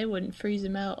 Hopefully they wouldn't freeze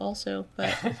him out also,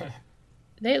 but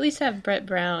they at least have Brett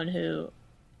Brown, who,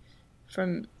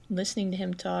 from listening to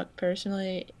him talk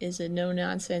personally, is a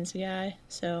no-nonsense guy,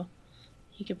 so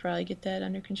he could probably get that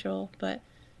under control. But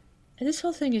this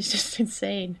whole thing is just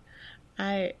insane.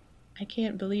 I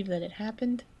can't believe that it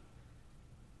happened,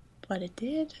 but it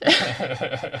did.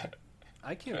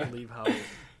 I can't believe how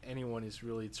anyone is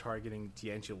really targeting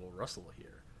D'Angelo Russell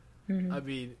here. Mm-hmm. I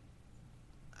mean,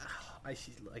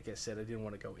 like I said, I didn't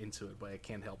want to go into it, but I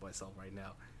can't help myself right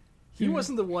now. He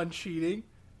wasn't the one cheating.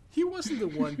 He wasn't the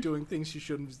one doing things he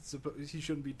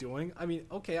shouldn't be doing. I mean,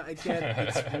 okay, I get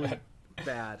it's really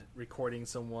bad recording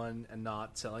someone and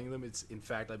not telling them. It's, in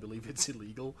fact, I believe it's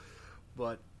illegal.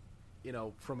 But,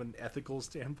 from an ethical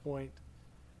standpoint,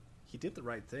 he did the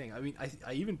right thing. I mean,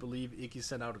 I even believe Iggy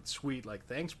sent out a tweet like,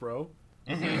 "Thanks, bro."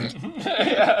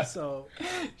 Yeah. So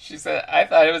she said, "I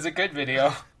thought it was a good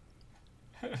video."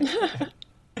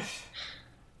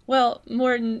 Well,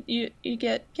 Morten, you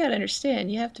gotta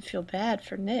understand. You have to feel bad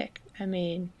for Nick. I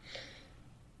mean,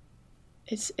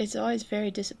 it's always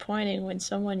very disappointing when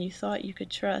someone you thought you could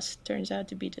trust turns out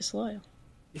to be disloyal.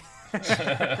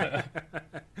 I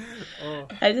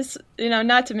just,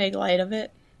 not to make light of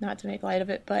it,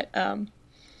 but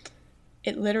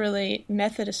it literally,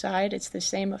 method aside, it's the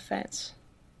same offense.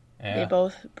 Yeah. They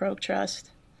both broke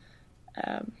trust.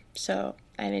 So,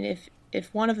 I mean,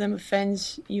 if one of them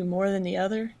offends you more than the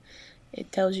other,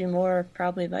 it tells you more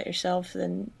probably about yourself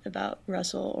than about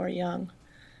Russell or Young.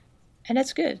 And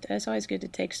that's good. That's always good to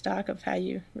take stock of how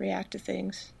you react to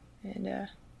things. And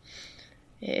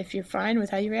if you're fine with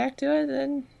how you react to it,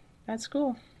 then that's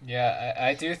cool. Yeah,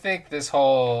 I do think this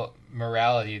whole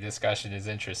morality discussion is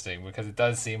interesting because it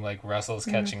does seem like Russell's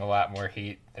catching a lot more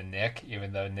heat than Nick,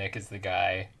 even though Nick is the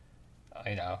guy,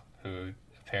 who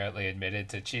apparently admitted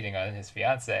to cheating on his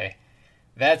fiancée.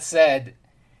 That said,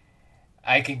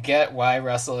 I could get why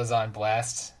Russell is on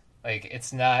blast. Like,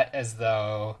 it's not as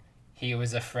though he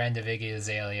was a friend of Iggy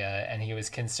Azalea and he was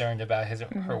concerned about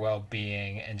her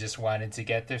well-being and just wanted to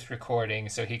get this recording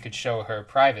so he could show her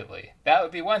privately. That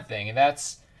would be one thing, and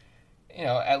that's,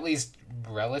 at least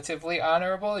relatively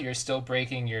honorable. You're still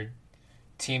breaking your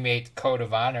teammate code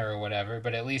of honor or whatever,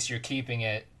 but at least you're keeping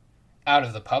it out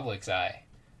of the public's eye.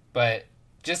 But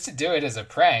just to do it as a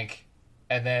prank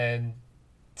and then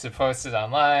to post it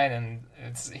online, and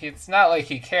it's not like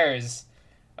he cares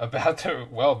about the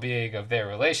well-being of their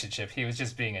relationship. He was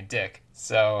just being a dick.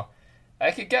 So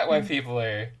I could get why people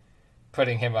are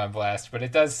putting him on blast, but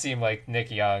it does seem like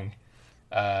Nick Young,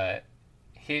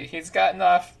 he's gotten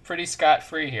off pretty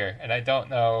scot-free here, and I don't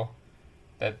know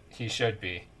that he should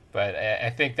be. But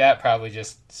I think that probably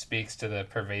just speaks to the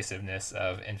pervasiveness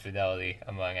of infidelity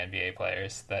among NBA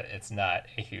players, that it's not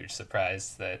a huge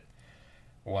surprise that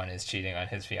one is cheating on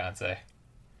his fiancée.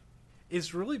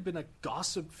 It's really been a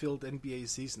gossip-filled NBA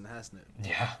season, hasn't it?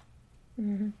 Yeah.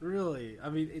 Mm-hmm. Really. I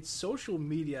mean, it's social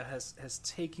media has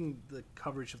taken the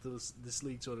coverage of this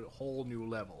league to a whole new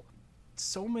level.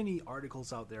 So many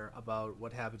articles out there about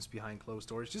what happens behind closed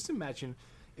doors. Just imagine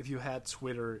if you had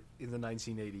Twitter in the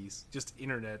 1980s, just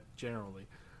internet generally.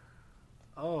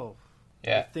 Oh,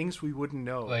 yeah, things we wouldn't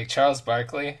know. Like Charles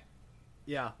Barkley.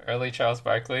 Yeah. Early Charles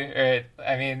Barkley. Or,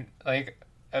 I mean, like,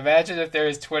 imagine if there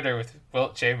was Twitter with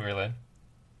Wilt Chamberlain.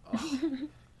 Oh.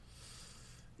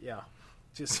 Yeah.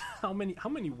 Just how many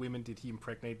women did he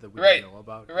impregnate that we don't know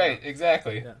about? Right, yeah.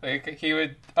 Exactly. Yeah. Like, he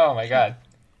would, oh my God.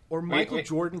 Or Michael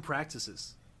Jordan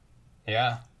practices.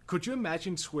 Yeah. Could you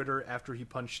imagine Twitter after he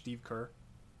punched Steve Kerr?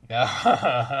 No.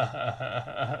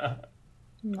 Oh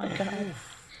my God.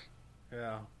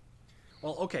 Yeah.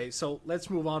 Well, okay, so let's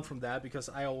move on from that because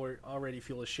I already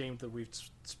feel ashamed that we've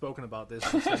spoken about this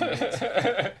for 10 minutes.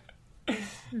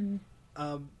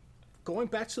 Going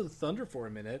back to the Thunder for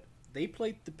a minute, they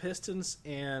played the Pistons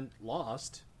and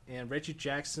lost, and Reggie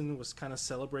Jackson was kind of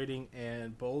celebrating,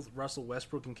 and both Russell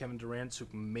Westbrook and Kevin Durant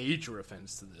took major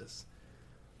offense to this.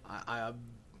 I'm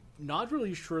not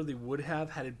really sure they would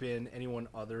have had it been anyone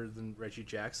other than Reggie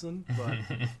Jackson, but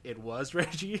it was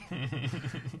Reggie.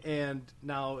 And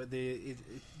now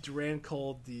Durant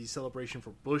called the celebration for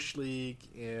Bush League,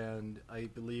 and I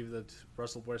believe that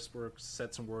Russell Westbrook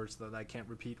said some words that I can't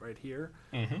repeat right here.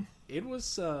 Mm-hmm.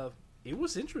 It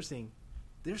was interesting.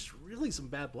 There's really some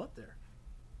bad blood there.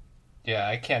 Yeah,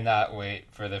 I cannot wait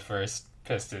for the first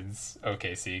Pistons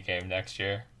OKC game next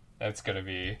year. That's going to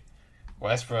be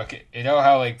Westbrook. You know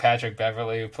how like Patrick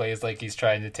Beverley plays like he's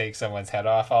trying to take someone's head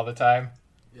off all the time?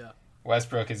 Yeah.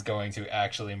 Westbrook is going to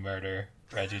actually murder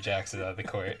Reggie Jackson on the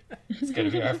court. It's going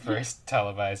to be our first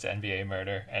televised NBA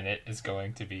murder, and it is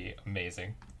going to be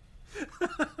amazing.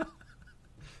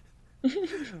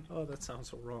 Oh, that sounds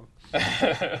so wrong.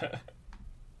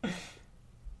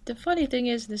 The funny thing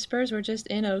is the Spurs were just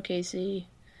in OKC,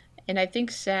 and I think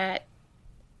sat,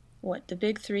 the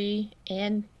big three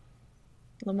and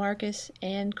LaMarcus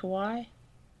and Kawhi,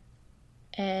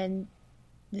 and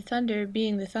the Thunder,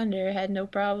 being the Thunder, had no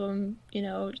problem,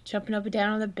 jumping up and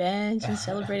down on the bench and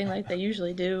celebrating like they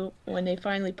usually do when they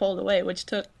finally pulled away, which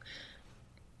took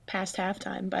past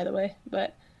halftime, by the way.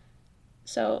 But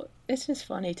so it's just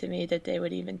funny to me that they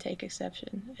would even take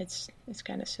exception. It's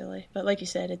kind of silly, but like you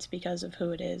said, it's because of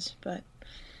who it is. But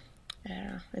I don't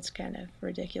know, it's kind of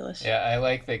ridiculous. Yeah, I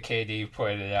like that KD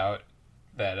pointed out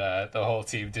that the whole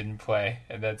team didn't play,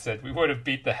 and then said we would have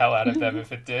beat the hell out of them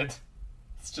if it did.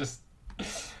 It's just,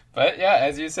 but yeah,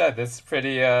 as you said, that's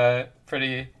pretty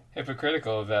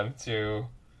hypocritical of them to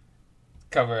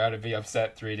come around and be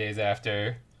upset 3 days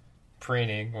after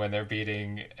preening when they're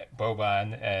beating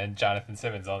Boban and Jonathan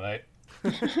Simmons all night.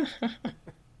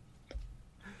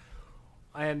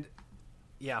 And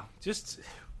yeah, just,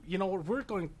 we're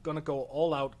going to go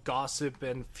all out gossip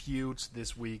and feuds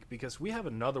this week because we have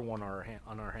another one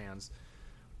on our hands.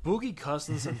 Boogie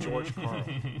Cousins and George Karl.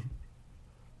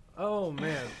 Oh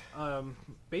man.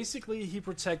 Basically he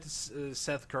protected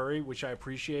Seth Curry, which I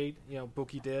appreciate.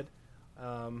 Boogie did.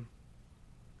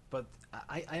 But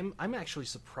I'm actually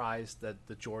surprised that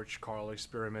the George Karl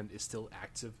experiment is still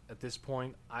active at this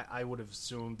point. I would have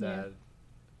assumed that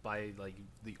by like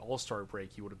the All-Star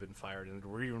break he would have been fired, and there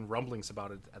were even rumblings about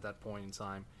it at that point in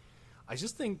time. I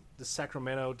just think the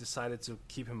Sacramento decided to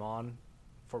keep him on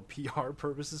for PR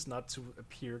purposes, not to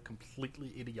appear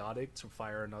completely idiotic to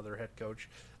fire another head coach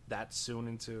that soon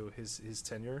into his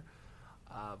tenure.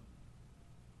 I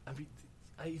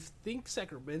think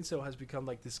Sacramento has become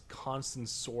like this constant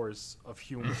source of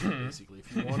humor. Basically,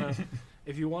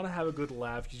 if you wanna have a good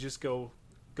laugh, you just go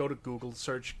to Google,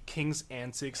 search Kings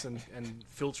antics, and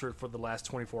filter it for the last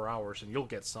 24 hours, and you'll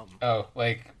get something. Oh,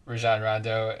 like Rajon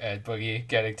Rondo and Boogie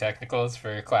getting technicals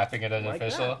for clapping at an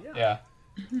official. That, yeah.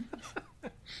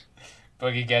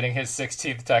 Boogie getting his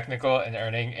 16th technical and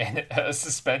earning a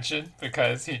suspension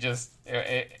because he just,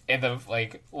 in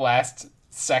the last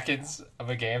seconds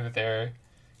of a game that they're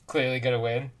clearly going to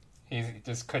win, he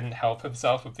just couldn't help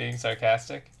himself with being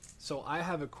sarcastic. So I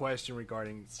have a question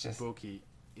regarding Boogie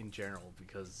in general,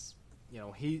 because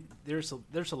there's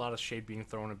a lot of shade being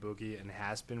thrown at Boogie and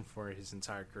has been for his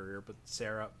entire career. But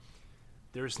Sarah,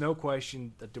 there's no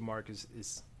question that DeMarcus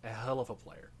is a hell of a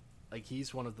player. Like,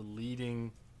 he's one of the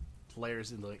leading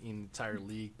players in the entire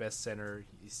league, best center.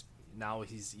 He's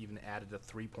even added a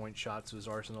 3-point shot to his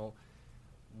arsenal.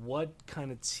 What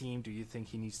kind of team do you think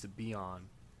he needs to be on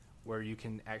where you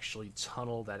can actually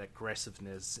tunnel that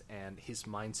aggressiveness and his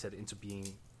mindset into being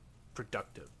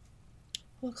productive?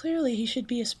 Well, clearly he should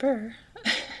be a Spur.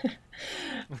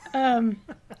 Oh my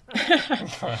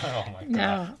God.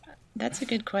 No, that's a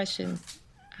good question.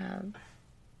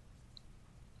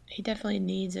 He definitely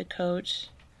needs a coach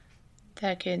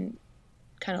that can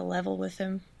kind of level with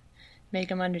him,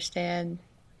 make him understand,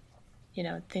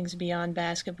 things beyond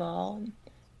basketball.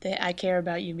 I care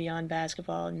about you beyond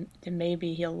basketball, and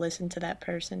maybe he'll listen to that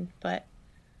person. But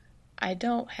I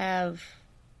don't have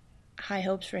high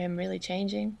hopes for him really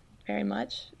changing very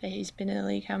much. He's been in the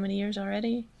league how many years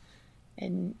already?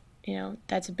 And,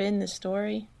 that's been the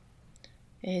story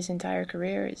his entire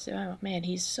career is, oh man,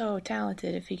 he's so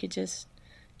talented if he could just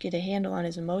get a handle on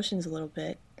his emotions a little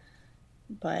bit.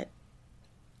 But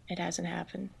it hasn't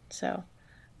happened. So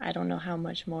I don't know how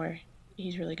much more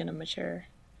he's really going to mature.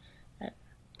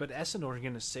 But as an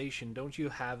organization, don't you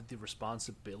have the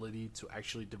responsibility to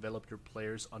actually develop your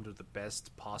players under the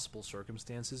best possible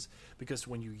circumstances? Because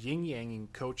when you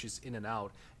yin-yanging coaches in and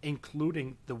out,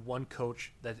 including the one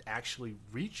coach that actually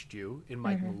reached you in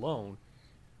Mike Malone,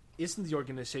 isn't the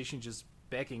organization just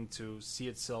begging to see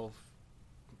itself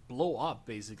blow up,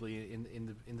 basically,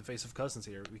 in the face of Cousins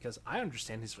here? Because I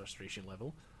understand his frustration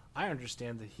level. I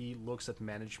understand that he looks at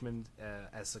management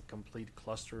as a complete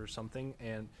cluster or something,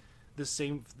 and the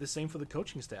same for the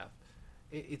coaching staff.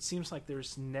 It seems like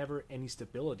there's never any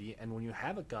stability, and when you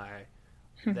have a guy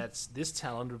that's this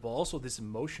talented but also this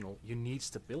emotional, you need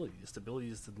stability.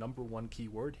 Stability is the number one key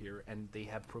word here, and they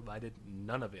have provided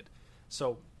none of it.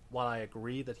 So while I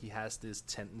agree that he has this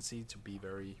tendency to be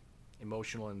very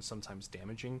emotional and sometimes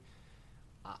damaging,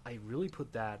 I really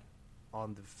put that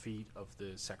on the feet of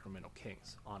the Sacramento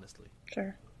Kings, honestly.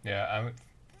 Sure. Yeah,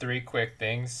 3 quick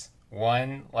things.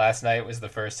 One, last night was the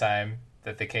first time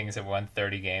that the Kings have won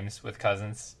 30 games with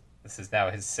Cousins. This is now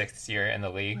his 6th year in the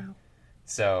league. Wow.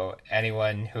 So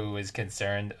anyone who is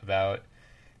concerned about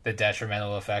the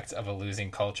detrimental effects of a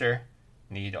losing culture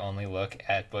need only look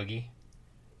at Boogie.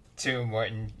 2,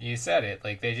 Morten, you said it.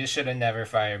 They just should have never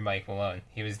fired Mike Malone.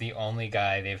 He was the only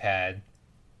guy they've had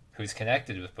who's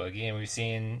connected with Boogie, and we've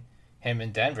seen him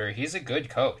in Denver. He's a good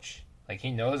coach.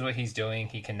 He knows what he's doing.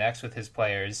 He connects with his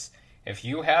players. If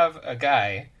you have a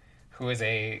guy who is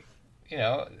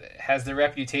has the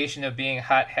reputation of being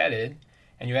hot-headed,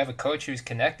 and you have a coach who's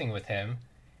connecting with him,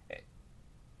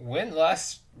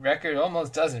 win-loss record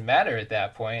almost doesn't matter at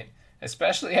that point,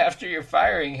 especially after you're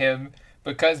firing him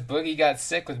because Boogie got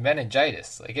sick with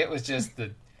meningitis. It was just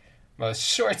the most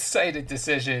short-sighted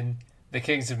decision the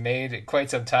Kings have made in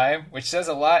quite some time, which says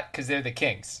a lot because they're the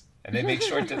Kings, and they make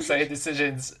short-sighted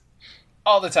decisions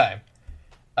all the time.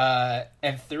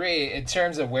 And 3, in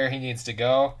terms of where he needs to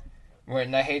go,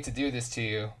 Morten, I hate to do this to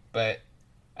you, but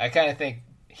I kind of think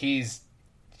he's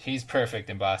perfect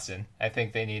in Boston. I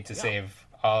think they need to save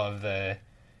their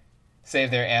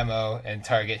ammo and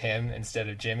target him instead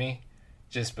of Jimmy,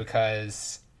 just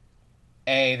because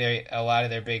a lot of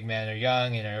their big men are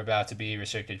young and are about to be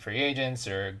restricted free agents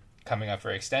or coming up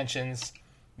for extensions.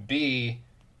 B,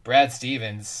 Brad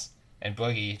Stevens and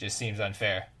Boogie just seems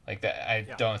unfair. Like that, I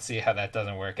don't see how that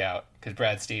doesn't work out, because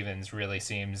Brad Stevens really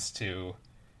seems to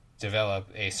develop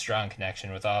a strong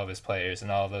connection with all of his players,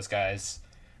 and all of those guys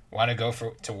want to go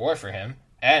to war for him.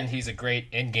 And he's a great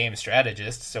in-game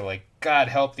strategist, so like God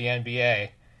help the NBA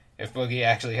if Boogie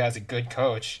actually has a good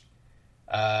coach.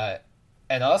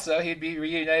 And also he'd be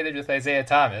reunited with Isaiah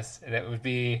Thomas, and it would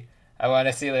be, I want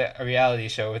to see a reality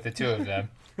show with the two of them,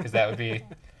 because it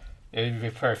would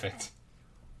be perfect.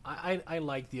 I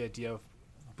like the idea of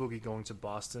Boogie going to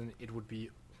Boston. It would be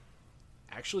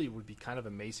kind of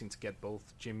amazing to get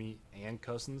both Jimmy and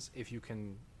Cousins if you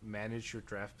can manage your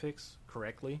draft picks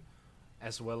correctly,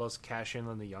 as well as cash in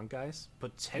on the young guys.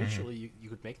 Potentially, you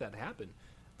could make that happen.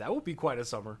 That would be quite a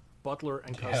summer. Butler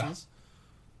and Cousins.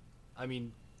 Yeah. I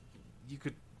mean, you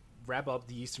could wrap up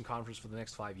the Eastern Conference for the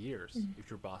next 5 years if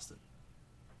you're Boston.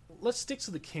 Let's stick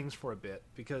to the Kings for a bit,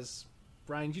 because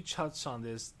Bryan, you touched on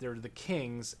this. They're the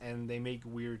Kings, and they make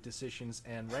weird decisions.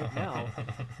 And right now,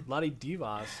 Vlade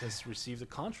Divac has received a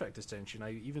contract extension.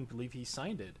 I even believe he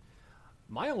signed it.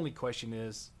 My only question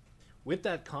is, with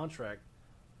that contract,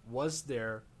 was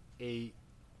there a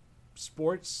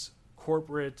sports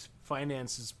corporate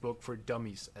finances book for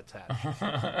dummies attached?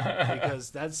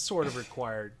 Because that's sort of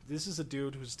required. This is a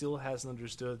dude who still hasn't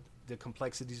understood the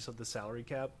complexities of the salary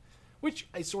cap, which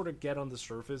I sort of get on the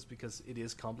surface because it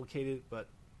is complicated, but,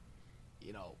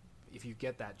 you know, if you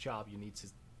get that job, you need to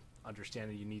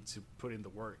understand it, you need to put in the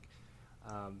work.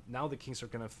 Now the Kings are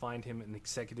going to find him an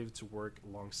executive to work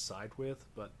alongside with,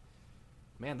 but,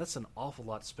 man, that's an awful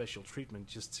lot of special treatment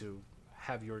just to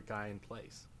have your guy in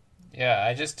place. Yeah,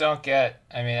 I just don't get,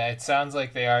 I mean, it sounds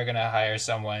like they are going to hire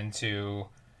someone to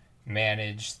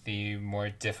manage the more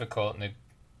difficult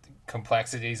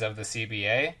complexities of the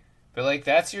CBA. But, like,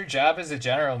 that's your job as a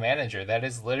general manager. That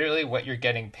is literally what you're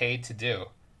getting paid to do.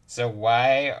 So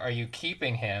why are you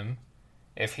keeping him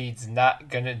if he's not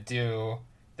going to do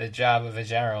the job of a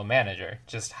general manager?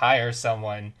 Just hire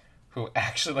someone who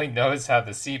actually knows how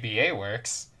the CBA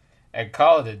works and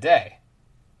call it a day.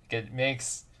 It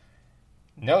makes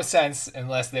no sense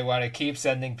unless they want to keep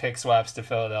sending pick swaps to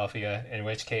Philadelphia, in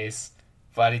which case,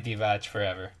 Vlade Divac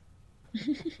forever.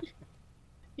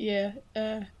 Yeah,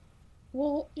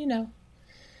 well, you know,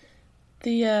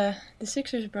 the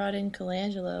Sixers brought in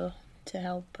Colangelo to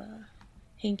help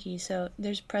Hinkie, so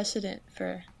there's precedent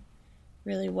for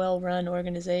really well-run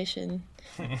organization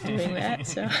doing that.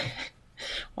 So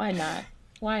why not?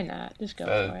 Why not? Just go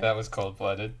for it. That was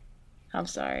cold-blooded. I'm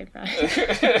sorry,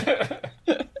 Bryan.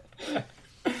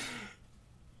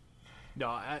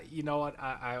 No, you know what?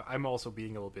 I'm also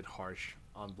being a little bit harsh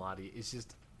on Vlade. It's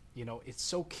just, you know, it's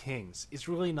so Kings. It's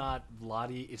really not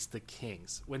Vlade, it's the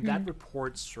Kings. When that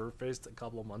report surfaced a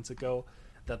couple of months ago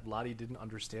that Vlade didn't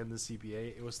understand the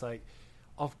CBA, it was like,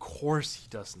 of course he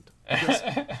doesn't. Because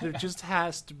there just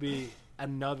has to be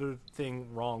another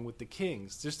thing wrong with the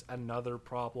Kings. Just another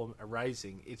problem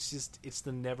arising. It's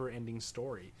the never-ending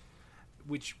story.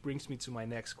 Which brings me to my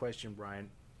next question,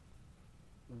 Bryan.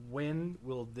 When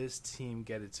will this team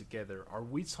get it together? Are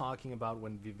we talking about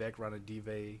when Vivek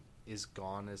Ranadive is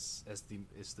gone as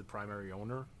the primary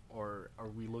owner, or are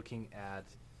we looking at,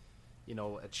 you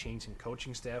know, a change in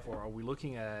coaching staff, or are we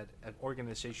looking at an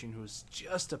organization who's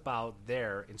just about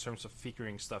there in terms of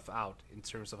figuring stuff out, in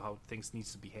terms of how things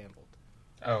needs to be handled?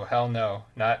 Oh, hell no.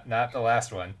 Not the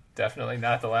last one. Definitely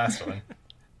not the last one.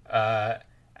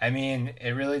 I mean,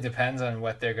 it really depends on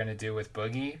what they're going to do with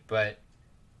Boogie, but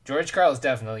George Karl is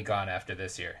definitely gone after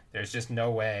this year. There's just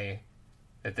no way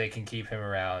that they can keep him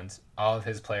around. All of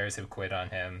his players have quit on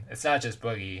him. It's not just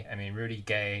Boogie. I mean, Rudy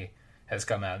Gay has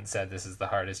come out and said this is the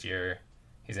hardest year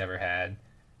he's ever had.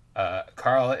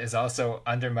 Karl is also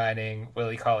undermining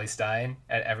Willie Cauley-Stein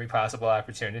at every possible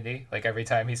opportunity. Like, every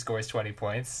time he scores 20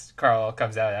 points, Karl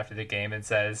comes out after the game and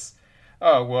says,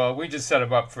 "Oh, well, we just set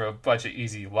him up for a bunch of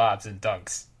easy lobs and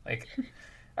dunks." Like,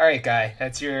 all right, guy,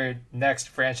 that's your next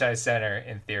franchise center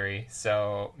in theory,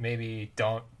 so maybe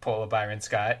don't pull a Byron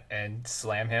Scott and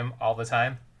slam him all the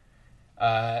time.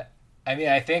 I mean,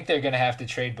 I think they're going to have to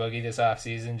trade Boogie this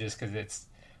offseason just because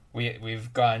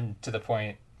we've gone to the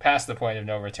point, past the point of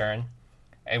no return,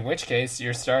 in which case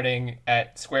you're starting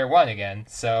at square one again.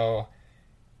 So,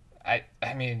 I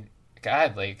mean,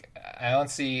 God, like, I don't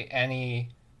see any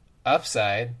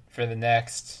upside for the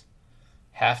next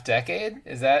half decade.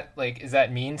 Is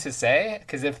that mean to say?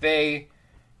 Because if they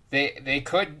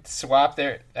could swap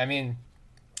their, I mean,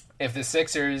 if the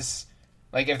Sixers,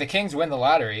 like, if the Kings win the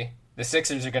lottery, the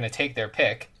Sixers are going to take their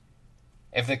pick.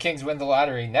 If the Kings win the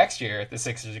lottery next year, the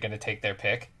Sixers are going to take their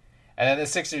pick. And then the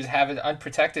Sixers have an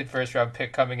unprotected first-round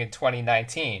pick coming in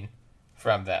 2019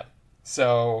 from them.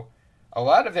 So a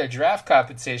lot of their draft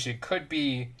compensation could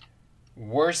be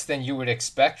worse than you would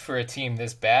expect for a team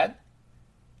this bad.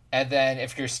 And then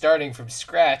if you're starting from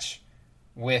scratch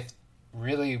with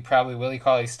really probably Willie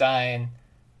Cauley-Stein,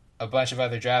 a bunch of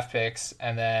other draft picks,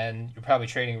 and then you're probably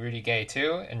trading Rudy Gay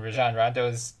too, and Rajon Rondo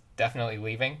is definitely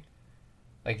leaving.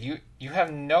 Like, you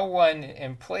have no one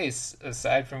in place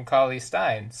aside from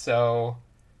Cauley-Stein, so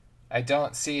I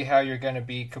don't see how you're going to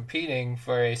be competing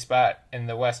for a spot in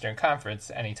the Western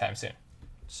Conference anytime soon.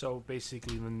 So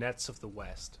basically the Nets of the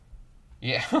West.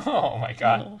 Yeah. Oh my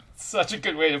God. Oh. Such a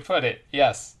good way to put it.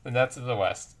 Yes, the Nets of the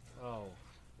West. Oh,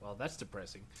 well, that's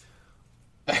depressing.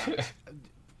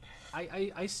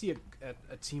 I see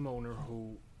a team owner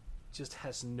who just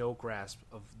has no grasp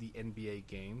of the NBA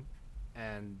game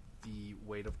and the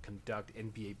way to conduct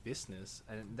NBA business,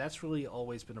 and that's really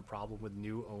always been a problem with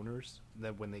new owners,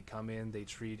 that when they come in, they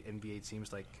treat NBA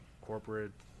teams like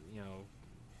corporate,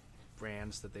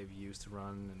 brands that they've used to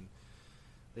run, and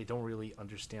they don't really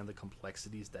understand the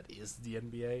complexities that is the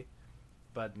NBA.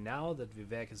 But now that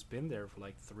Vivek has been there for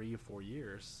like 3 or 4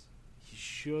 years, he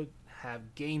should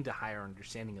have gained a higher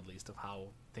understanding, at least, of how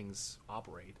things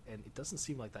operate, and it doesn't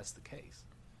seem like that's the case.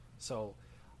 So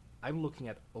I'm looking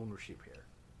at ownership here.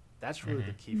 That's really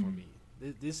the key for me.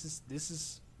 This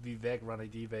is Vivek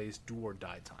Ranadive's do or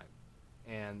die time,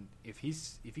 and if he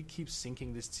keeps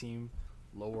sinking this team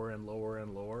lower and lower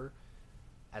and lower,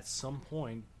 at some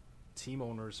point, team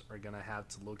owners are gonna have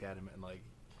to look at him and like,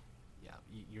 yeah,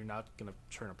 you're not gonna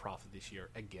turn a profit this year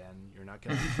again. You're not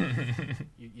gonna.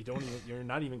 You're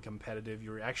not even competitive.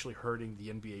 You're actually hurting the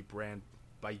NBA brand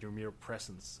by your mere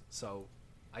presence. So,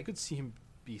 I could see him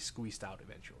be squeezed out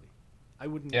eventually. I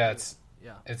wouldn't.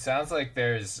 Yeah, it sounds like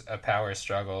there's a power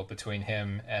struggle between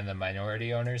him and the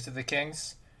minority owners of the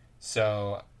Kings.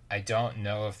 So I don't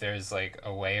know if there's like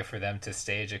a way for them to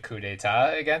stage a coup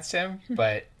d'etat against him,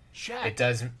 but it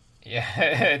does. Yeah,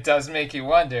 it does make you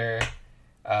wonder.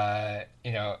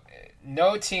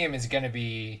 No team is going to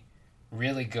be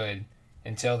really good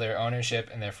until their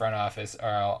ownership and their front office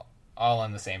are all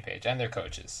on the same page, and their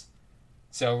coaches.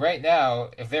 So right now,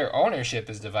 if their ownership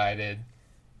is divided,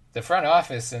 the front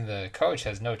office and the coach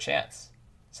has no chance.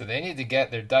 So they need to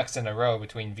get their ducks in a row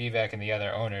between Vivek and the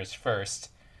other owners first,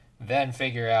 then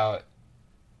figure out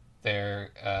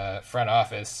their front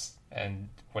office and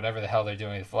whatever the hell they're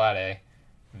doing with Vlade,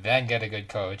 then get a good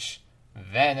coach,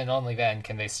 then and only then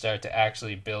can they start to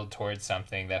actually build towards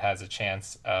something that has a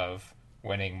chance of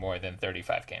winning more than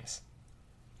 35 games.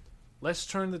 Let's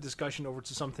turn the discussion over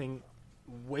to something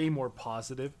way more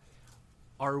positive.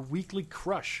 Our weekly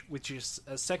crush, which is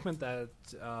a segment that,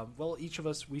 each of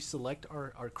us, we select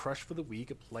our crush for the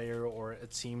week, a player or a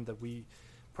team that we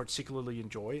particularly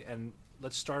enjoy. And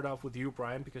let's start off with you,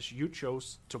 Brian, because you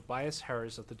chose Tobias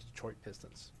Harris of the Detroit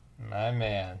Pistons. My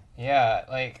man. Yeah,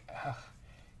 like,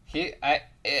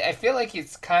 I feel like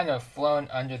he's kind of flown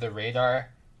under the radar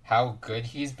how good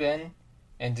he's been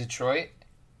in Detroit,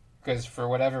 because for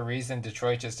whatever reason,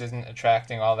 Detroit just isn't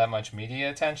attracting all that much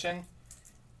media attention.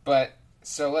 But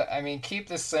so, I mean, keep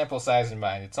this sample size in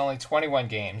mind. It's only 21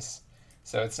 games,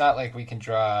 so it's not like we can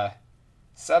draw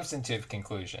substantive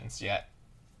conclusions yet.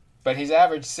 But he's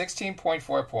averaged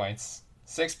 16.4 points,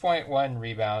 6.1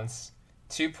 rebounds,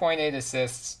 2.8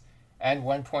 assists, and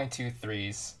 1.2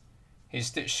 threes.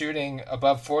 He's shooting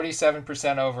above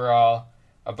 47% overall,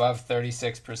 above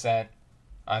 36%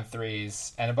 on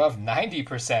threes, and above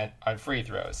 90% on free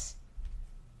throws.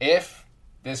 If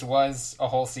this was a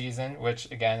whole season, which,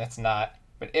 again, it's not,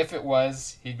 but if it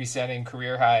was, he'd be setting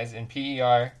career highs in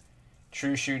PER,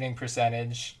 true shooting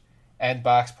percentage, and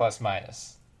box plus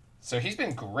minus. So he's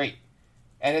been great.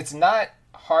 And it's not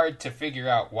hard to figure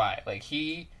out why. Like,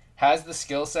 he has the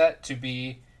skill set to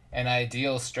be an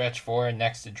ideal stretch four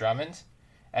next to Drummond.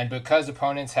 And because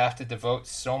opponents have to devote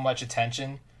so much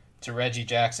attention to Reggie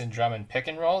Jackson-Drummond pick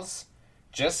and rolls,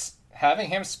 just having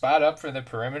him spot up for the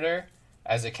perimeter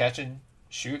as a catch and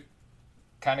shoot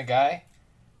kind of guy,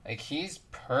 like, he's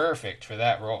perfect for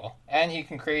that role. And he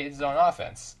can create his own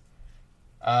offense.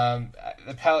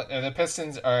 The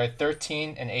Pistons are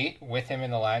 13-8 with him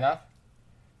in the lineup.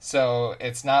 So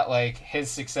it's not like his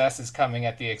success is coming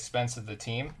at the expense of the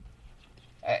team.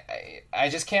 I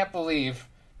just can't believe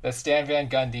that Stan Van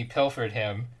Gundy pilfered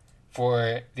him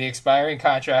for the expiring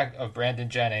contract of Brandon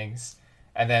Jennings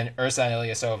and then Ersan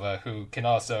Ilyasova, who can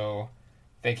also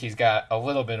think he's got a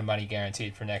little bit of money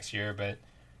guaranteed for next year, but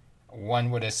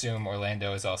one would assume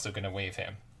Orlando is also going to waive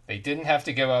him. They didn't have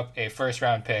to give up a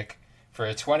first-round pick for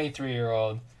a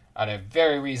 23-year-old on a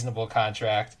very reasonable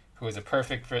contract who is a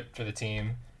perfect fit for the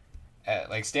team.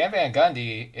 Stan Van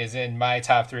Gundy is in my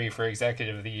top 3 for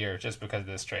Executive of the Year just because of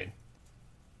this trade.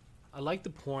 I like the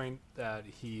point that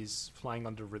he's flying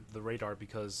under the radar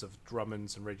because of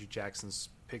Drummond's and Reggie Jackson's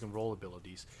pick and roll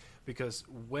abilities. Because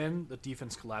when the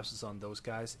defense collapses on those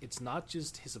guys, it's not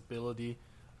just his ability,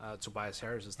 Tobias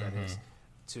Harris's that is,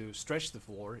 to stretch the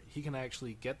floor. He can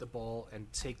actually get the ball and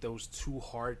take those 2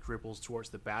 hard dribbles towards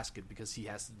the basket because he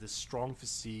has this strong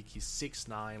physique. He's 6'9",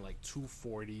 like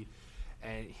 240,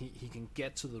 and he can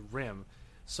get to the rim.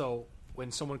 So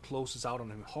when someone closes out on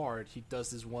him hard, he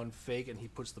does this one fake and he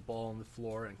puts the ball on the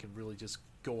floor and can really just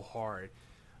go hard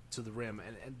to the rim.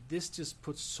 And this just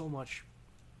puts so much...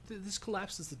 This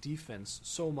collapses the defense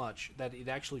so much that it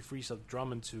actually frees up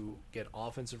Drummond to get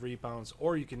offensive rebounds,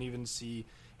 or you can even see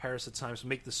Harris at times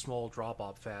make the small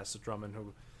drop-off pass to Drummond,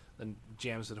 who then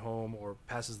jams it home or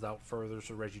passes it out further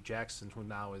to Reggie Jackson, who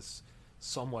now is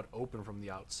somewhat open from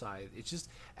the outside. It just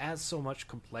adds so much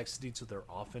complexity to their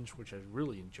offense, which I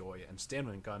really enjoy, and Stan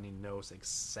Van Gundy knows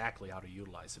exactly how to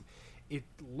utilize him. It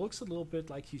looks a little bit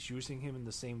like he's using him in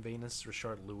the same vein as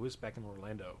Rashard Lewis back in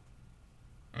Orlando.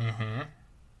 Mm-hmm.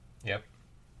 Yep.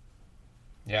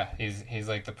 Yeah, he's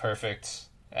like the perfect...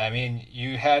 I mean,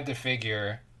 you had to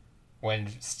figure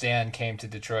when Stan came to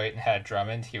Detroit and had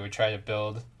Drummond, he would try to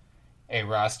build a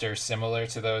roster similar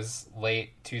to those late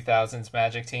 2000s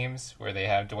Magic teams where they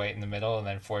have Dwight in the middle and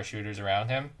then 4 shooters around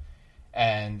him.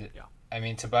 And, yeah. I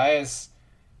mean, Tobias,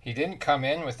 he didn't come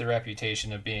in with the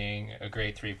reputation of being a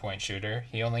great three-point shooter.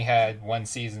 He only had 1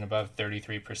 season above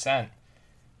 33%.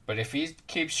 But if he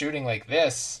keeps shooting like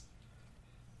this...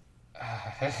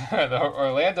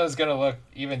 Orlando's going to look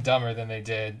even dumber than they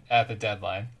did at the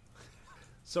deadline.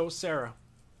 So, Sarah,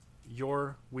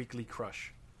 your weekly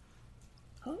crush.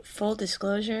 Full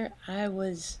disclosure, I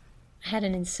had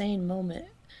an insane moment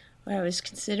where I was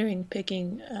considering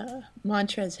picking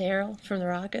Montrezl Harrell from the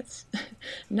Rockets.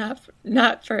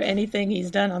 not for anything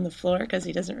he's done on the floor, because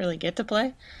he doesn't really get to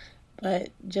play, but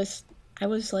just I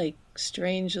was like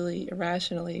strangely,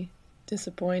 irrationally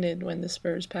disappointed when the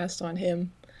Spurs passed on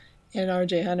him and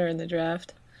RJ Hunter in the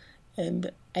draft.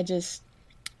 And I just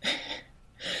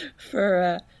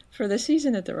for the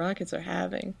season that the Rockets are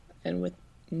having, and with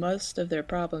most of their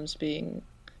problems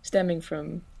stemming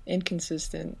from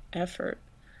inconsistent effort,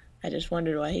 I just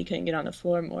wondered why he couldn't get on the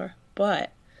floor more.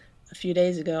 But a few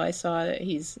days ago I saw that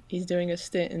he's doing a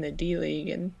stint in the D League,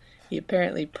 and he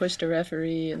apparently pushed a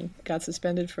referee and got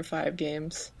suspended for 5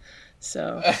 games.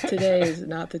 So today is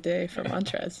not the day for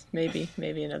Montrez.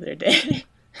 Maybe another day.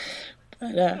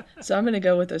 But so I'm going to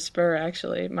go with a Spur,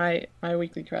 actually. My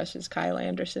weekly crush is Kyle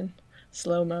Anderson,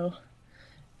 slow-mo.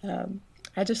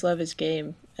 I just love his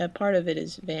game. Part of it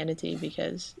is vanity,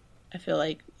 because I feel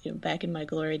like back in my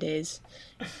glory days,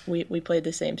 we played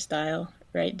the same style,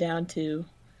 right down to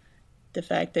the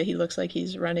fact that he looks like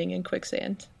he's running in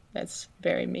quicksand. That's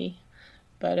very me.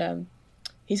 But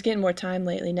he's getting more time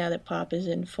lately now that Pop is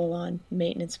in full-on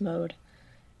maintenance mode.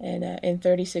 And in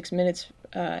 36 minutes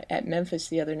at Memphis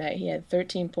the other night, he had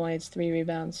 13 points, 3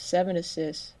 rebounds, 7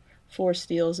 assists, 4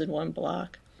 steals, and 1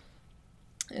 block.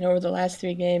 And over the last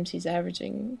 3 games, he's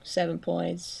averaging 7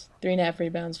 points, 3.5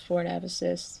 rebounds, 4.5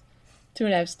 assists,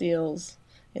 2.5 steals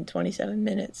in 27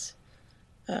 minutes.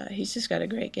 He's just got a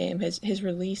great game. His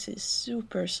release is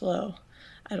super slow.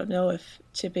 I don't know if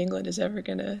Chip England is ever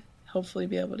going to hopefully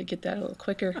be able to get that a little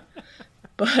quicker.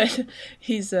 But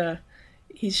he's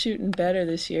shooting better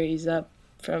this year. He's up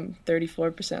from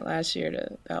 34% last year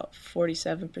to about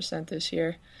 47% this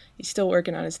year. He's still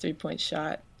working on his 3-point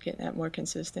shot, getting that more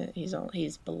consistent.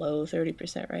 He's below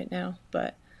 30% right now,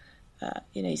 but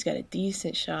he's got a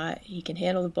decent shot. He can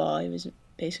handle the ball. He was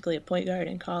basically a point guard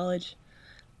in college.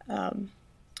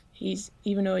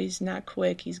 Even though he's not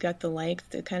quick, he's got the length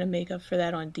to kind of make up for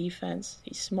that on defense.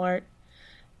 He's smart,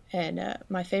 and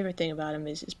my favorite thing about him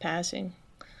is his passing.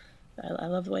 I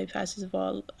love the way he passes the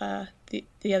ball.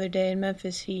 The other day in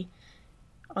Memphis,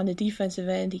 on the defensive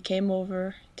end, he came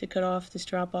over to cut off this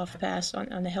drop-off pass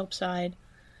on the help side,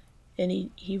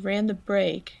 and he ran the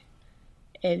break,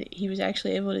 and he was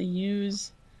actually able to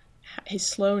use his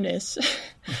slowness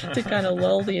to kind of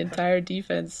lull the entire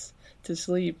defense to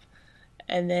sleep.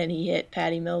 And then he hit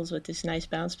Patty Mills with this nice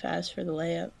bounce pass for the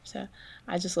layup. So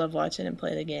I just love watching him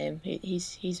play the game.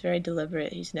 He's very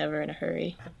deliberate. He's never in a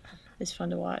hurry. It's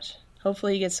fun to watch.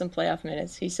 hopefully he gets some playoff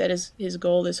minutes. He said his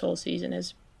goal this whole season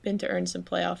has been to earn some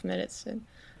playoff minutes, and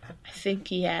I think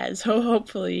he has.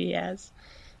 Hopefully he has.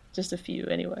 Just a few,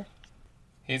 anyway.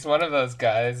 He's one of those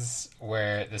guys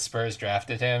where the Spurs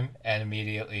drafted him, and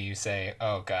immediately you say,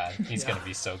 oh, God, he's going to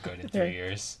be so good in 3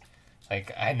 years.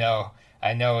 Like, I know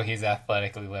he's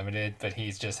athletically limited, but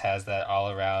he just has that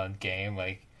all-around game.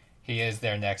 Like, he is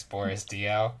their next Boris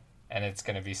Diaw, and it's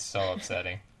going to be so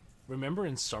upsetting. Remember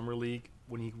in Summer League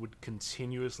when he would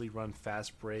continuously run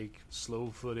fast break,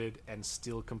 slow-footed, and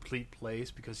still complete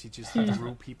plays because he just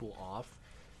threw people off?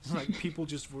 It's like people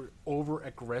just were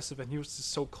over-aggressive, and he was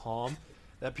just so calm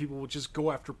that people would just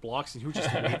go after blocks, and he would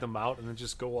just lay them out and then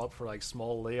just go up for like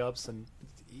small layups.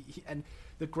 And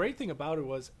the great thing about it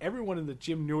was everyone in the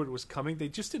gym knew it was coming. They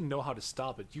just didn't know how to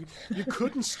stop it. You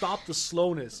couldn't stop the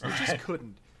slowness. You just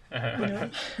couldn't.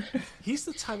 But he's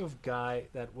the type of guy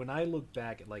that when I look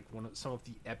back at like some of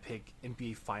the epic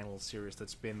NBA Finals series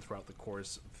that's been throughout the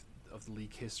course of the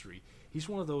league history, he's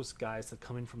one of those guys that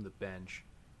come in from the bench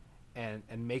and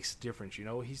makes a difference. You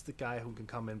know, he's the guy who can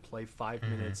come in, play 5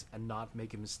 minutes, and not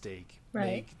make a mistake. Right.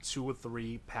 Make 2 or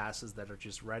 3 passes that are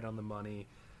just right on the money.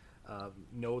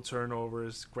 No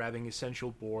turnovers, grabbing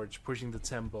essential boards, pushing the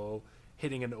tempo,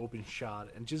 hitting an open shot,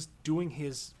 and just doing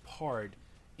his part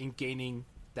in gaining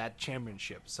that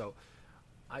championship. So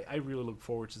I really look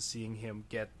forward to seeing him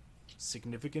get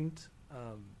significant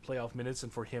playoff minutes,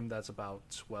 and for him that's about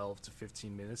 12 to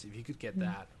 15 minutes. If he could get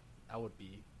that would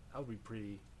be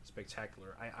pretty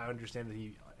spectacular. I understand that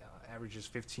he averages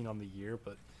 15 on the year,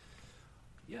 but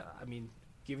yeah, I mean,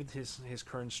 given his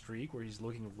current streak where he's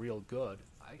looking real good,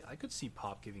 I could see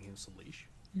Pop giving him some leash.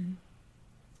 Mm-hmm.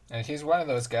 And he's one of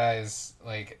those guys,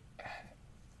 like,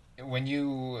 when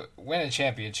you win a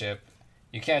championship,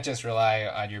 you can't just rely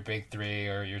on your big 3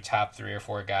 or your top 3 or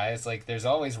 4 guys. Like, there's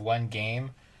always one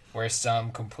game where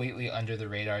some completely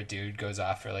under-the-radar dude goes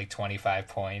off for, like, 25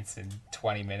 points in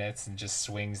 20 minutes and just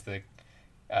swings the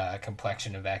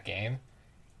complexion of that game.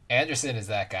 Anderson is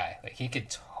that guy. Like, he could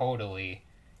totally...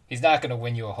 He's not going to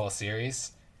win you a whole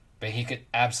series, but he could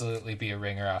absolutely be a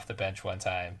ringer off the bench one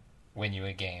time, win you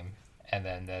a game, and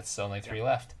then that's only 3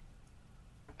 left.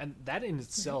 And that in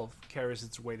itself carries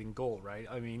its weight in gold, right?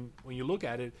 I mean, when you look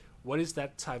at it, what is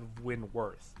that type of win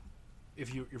worth?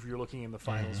 If you're looking in the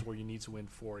finals where you need to win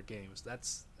 4 games,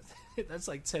 that's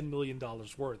like $10 million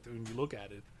worth when you look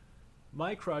at it.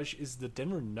 My crush is the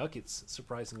Denver Nuggets,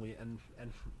 surprisingly, and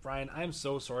Brian, I'm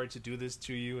so sorry to do this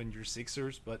to you and your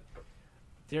Sixers, but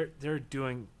they're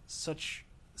doing such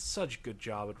good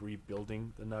job at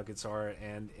rebuilding. The Nuggets are,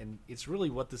 and it's really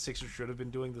what the Sixers should have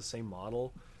been doing, the same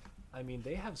model. I mean,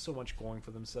 they have so much going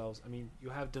for themselves. I mean, you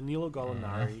have Danilo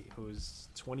Gallinari, who's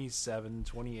 27,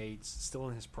 28, still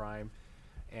in his prime,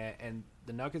 and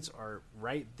the Nuggets are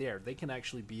right there. They can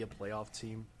actually be a playoff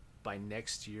team by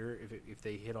next year if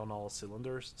they hit on all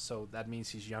cylinders. So that means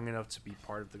he's young enough to be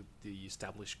part of the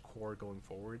established core going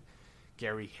forward.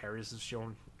 Gary Harris has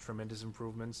shown tremendous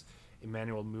improvements.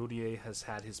 Emmanuel Mudiay has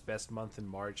had his best month in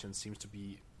March and seems to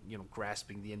be,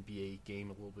 grasping the NBA game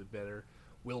a little bit better.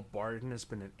 Will Barton has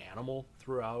been an animal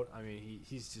throughout. I mean,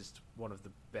 he's just one of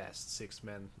the best 6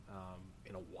 men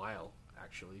in a while,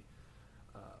 actually.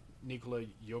 Nikola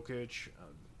Jokic,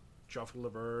 Joffrey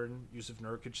Laverne, Yusuf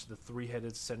Nurkic, the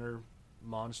 3-headed center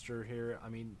monster here. I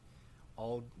mean,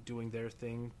 all doing their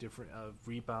thing, different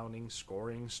rebounding,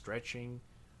 scoring, stretching.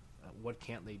 What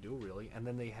can't they do, really? And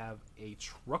then they have a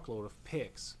truckload of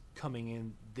picks coming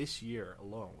in this year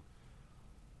alone.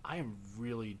 I am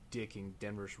really digging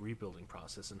Denver's rebuilding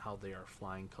process and how they are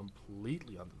flying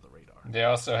completely under the radar. They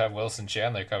also have Wilson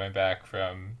Chandler coming back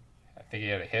from, I think he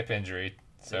had a hip injury,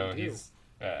 so he's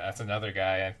that's another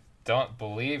guy. I don't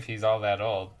believe he's all that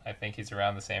old. I think he's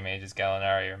around the same age as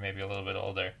Gallinari, or maybe a little bit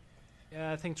older.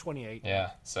 Yeah, I think 28.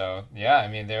 Yeah, so yeah, I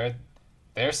mean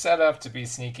they're set up to be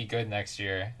sneaky good next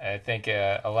year. I think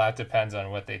a lot depends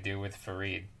on what they do with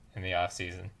Fareed in the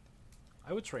offseason.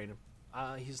 I would trade him.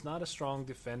 He's not a strong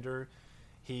defender.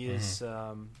 He is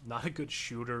not a good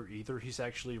shooter either. He's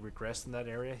actually regressed in that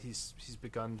area. He's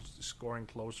begun scoring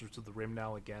closer to the rim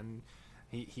now again.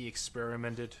 He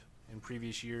experimented in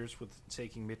previous years with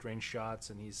taking mid-range shots,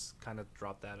 and he's kind of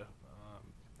dropped that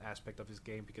aspect of his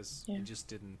game because it just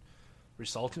didn't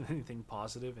result in anything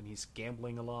positive, and he's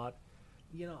gambling a lot.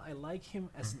 I like him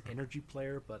as an energy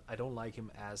player, but I don't like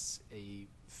him as a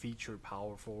featured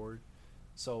power forward.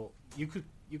 So you could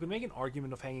make an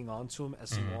argument of hanging on to him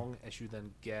as long as you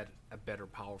then get a better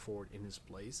power forward in his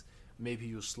place. Maybe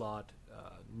you slot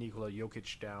Nikola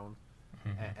Jokic down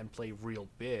and play real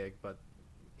big, but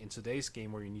in today's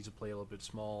game where you need to play a little bit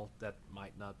small, that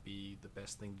might not be the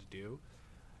best thing to do.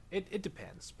 It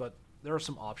depends, but there are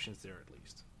some options there at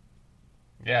least.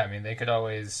 Yeah, I mean, they could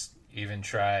always even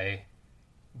try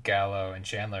Gallo and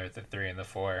Chandler at the 3 and the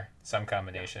 4, some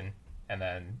combination. Yeah. And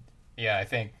then, yeah, I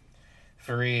think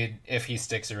Farid, if he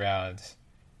sticks around,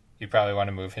 you probably want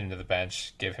to move him to the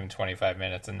bench, give him 25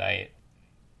 minutes a night,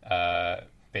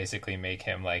 basically make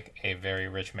him like a very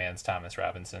rich man's Thomas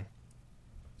Robinson.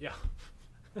 Yeah.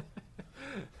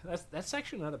 That's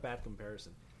actually not a bad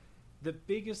comparison. The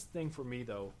biggest thing for me,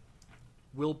 though,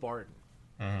 Will Barton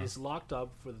is locked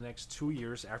up for the next 2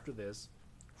 years after this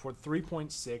for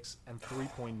 $3.6 and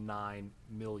 $3.9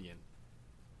 million.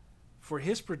 For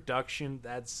his production,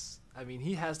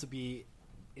 he has to be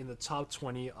in the top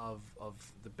 20 of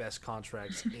the best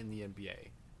contracts in the NBA,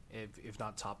 if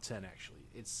not top 10, actually.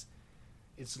 It's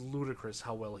ludicrous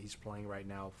how well he's playing right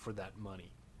now for that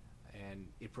money. And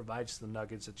it provides the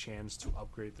Nuggets a chance to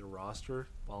upgrade their roster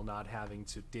while not having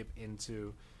to dip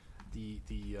into the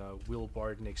Will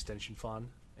Barton extension fund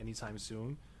anytime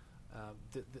soon.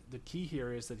 The key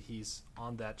here is that he's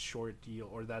on that short deal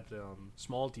or that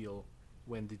small deal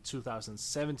when the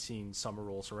 2017 summer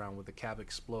rolls around, when the cap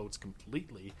explodes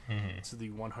completely to the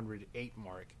 108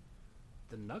 mark.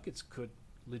 The Nuggets could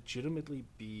legitimately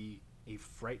be a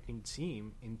frightening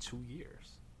team in 2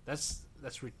 years. That's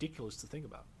ridiculous to think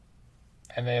about.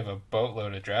 And they have a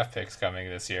boatload of draft picks coming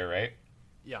this year, right?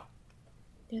 Yeah.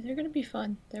 Yeah, they're going to be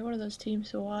fun. They're one of those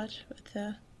teams to watch with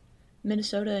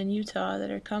Minnesota and Utah that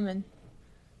are coming.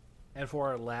 And for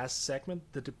our last segment,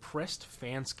 the depressed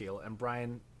fan scale. And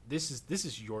Brian, this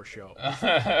is your show.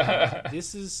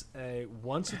 This is a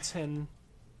 1 to 10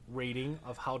 rating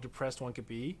of how depressed one could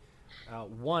be.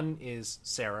 1 is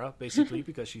Sarah, basically,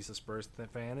 because she's a Spurs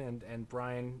fan, and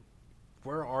Brian,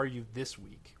 where are you this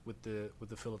week with the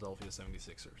Philadelphia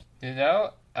 76ers? You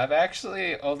know, I'm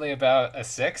actually only about a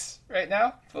 6 right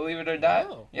now, believe it or not.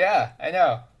 Oh. Yeah, I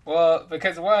know. Well,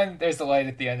 because 1, there's the light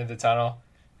at the end of the tunnel,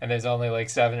 and there's only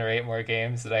like 7 or 8 more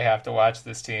games that I have to watch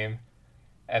this team.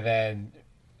 And then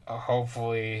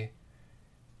hopefully,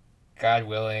 God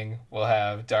willing, we'll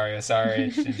have Dario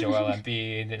Saric and Joel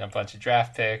Embiid and a bunch of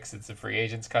draft picks and some free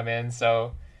agents come in.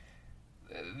 So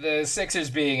the Sixers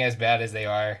being as bad as they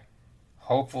are,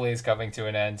 hopefully is coming to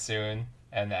an end soon,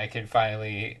 and I can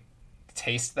finally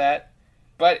taste that.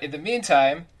 But in the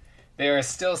meantime, they are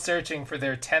still searching for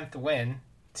their 10th win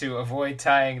to avoid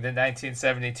tying the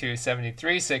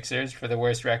 1972-73 Sixers for the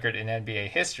worst record in NBA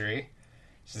history,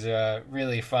 which is a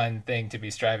really fun thing to be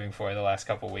striving for the last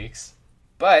couple weeks.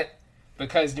 But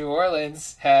because New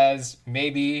Orleans has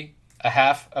maybe a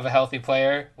half of a healthy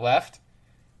player left,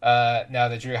 now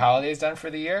that Drew Holiday is done for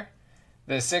the year,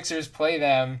 the Sixers play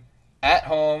them at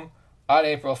home on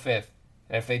April 5th.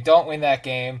 And if they don't win that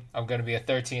game, I'm going to be a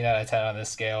 13 out of 10 on this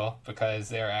scale because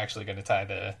they're actually going to tie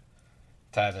the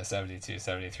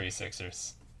 72-73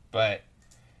 Sixers. But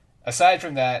aside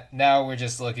from that, now we're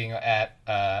just looking at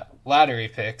lottery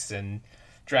picks and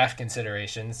draft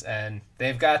considerations, and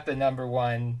they've got the number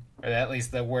 1, or at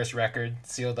least the worst record,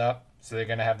 sealed up, so they're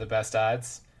going to have the best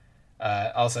odds.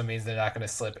 Also means they're not going to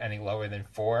slip any lower than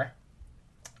 4.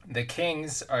 The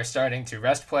Kings are starting to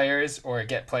rest players or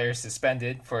get players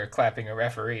suspended for clapping at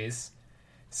referees.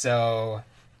 So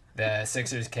the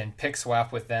Sixers can pick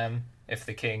swap with them if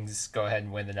the Kings go ahead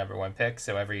and win the number 1 pick.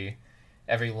 So every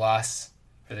loss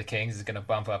for the Kings is going to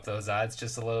bump up those odds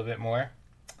just a little bit more.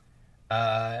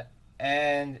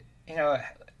 And, you know,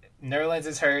 Nerlens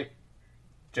is hurt.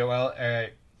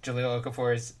 Jahlil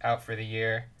Okafor is out for the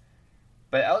year.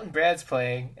 But Elton Brand's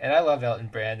playing, and I love Elton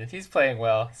Brand, and he's playing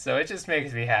well, so it just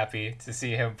makes me happy to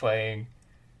see him playing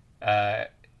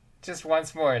just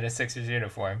once more in a Sixers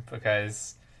uniform,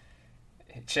 because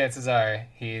chances are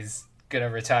he's going to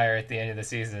retire at the end of the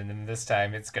season, and this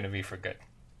time it's going to be for good.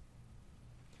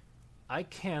 I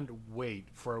can't wait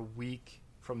for a week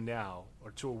from now,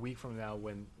 or to a week from now,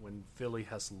 when Philly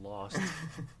has lost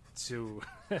to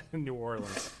New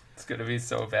Orleans. It's going to be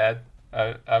so bad.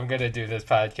 I'm going to do this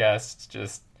podcast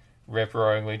just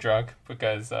rip-roaringly drunk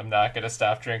because I'm not going to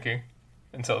stop drinking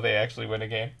until they actually win a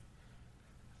game.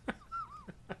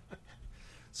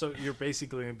 So you're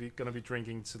basically going to be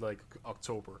drinking to, like,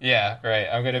 October. Yeah, right.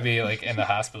 I'm going to be, like, in the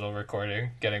hospital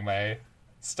recording, getting my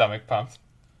stomach pumped.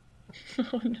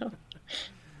 Oh, no.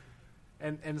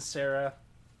 And Sarah,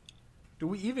 do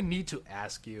we even need to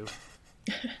ask you?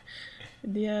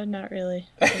 Yeah, not really.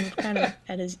 I'm kind of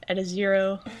at a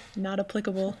 0, not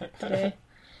applicable today.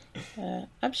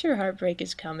 I'm sure heartbreak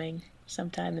is coming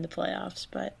sometime in the playoffs,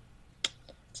 but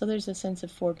so there's a sense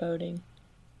of foreboding.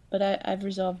 But I've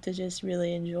resolved to just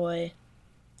really enjoy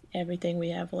everything we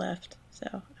have left.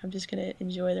 So I'm just going to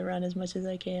enjoy the run as much as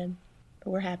I can. But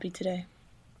we're happy today.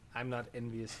 I'm not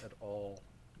envious at all.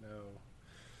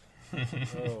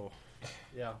 Oh,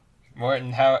 yeah.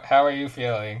 Morten, how are you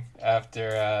feeling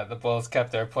after the Bulls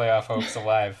kept their playoff hopes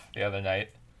alive the other night?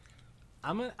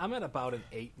 I'm at about an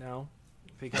 8 now,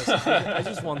 because I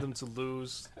just want them to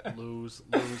lose.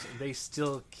 They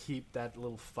still keep that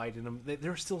little fight in them.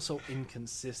 They're still so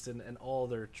inconsistent, and all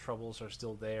their troubles are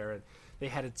still there. And they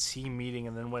had a team meeting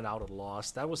and then went out and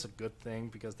lost. That was a good thing,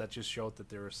 because that just showed that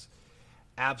there's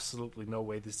absolutely no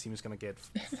way this team is going to get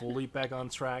fully back on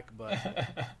track. But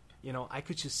I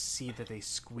could just see that they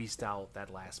squeezed out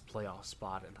that last playoff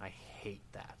spot, and I hate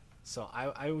that. So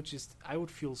I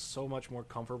would feel so much more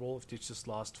comfortable if they just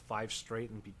lost 5 straight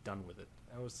and be done with it.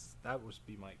 That would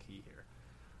be my key here.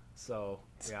 So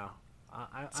yeah,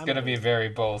 it's gonna be very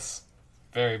Bulls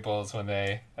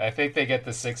when I think they get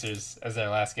the Sixers as their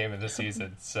last game of the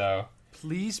season. So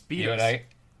please beat us.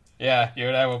 You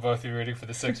and I will both be rooting for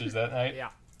the Sixers that night. Yeah.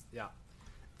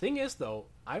 Thing is, though,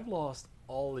 I've lost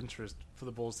all interest for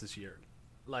the Bulls this year.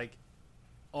 Like,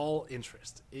 all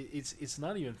interest. It's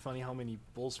not even funny how many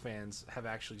Bulls fans have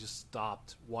actually just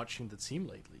stopped watching the team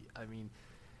lately. I mean,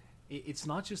 it's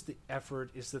not just the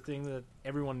effort. It's the thing that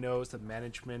everyone knows that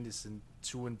management is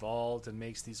too involved and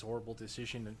makes these horrible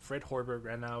decisions. And Fred Hoiberg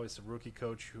right now is a rookie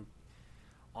coach who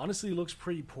honestly looks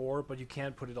pretty poor, but you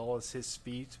can't put it all at his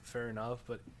feet. Fair enough,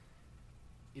 but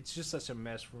it's just such a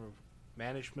mess from a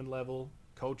management level,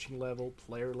 coaching level,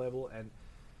 player level, and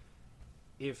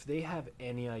if they have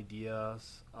any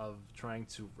ideas of trying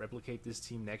to replicate this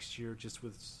team next year just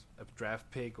with a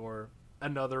draft pick or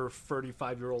another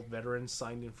 35-year-old veteran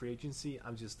signed in free agency,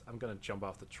 I'm going to jump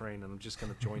off the train and I'm just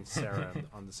going to join Sarah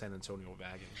on the San Antonio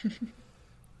wagon.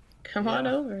 Come on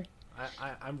over.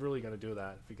 I'm really going to do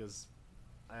that because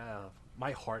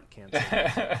my heart can't say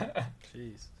that.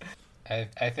 Jeez.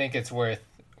 I think it's worth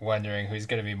wondering who's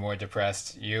going to be more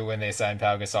depressed, you when they sign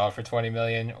Pau Gasol for $20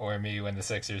 million, or me when the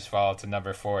Sixers fall to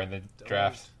number 4 in the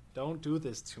draft. Don't do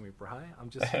this to me, Bryan.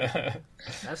 I'm just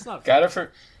that's not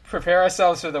gotta prepare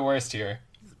ourselves for the worst here.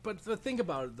 But think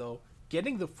about it though.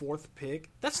 Getting the 4th pick,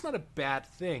 that's not a bad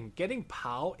thing. Getting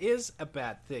Pau is a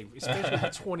bad thing, especially with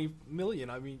 $20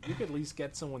 million. I mean, you could at least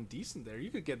get someone decent there.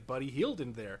 You could get Buddy Hield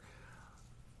in there.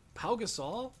 Pau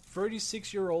Gasol,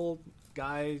 36-year-old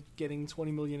guy getting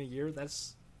 $20 million a year.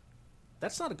 That's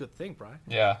not a good thing, Bryan.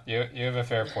 Yeah, you have a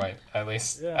fair point. At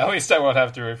least I won't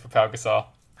have to root for Pau Gasol.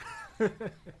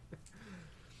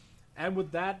 And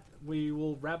with that, we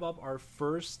will wrap up our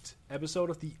first episode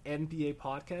of the NBA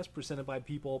podcast presented by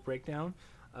BBALL Breakdown.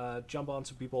 Jump on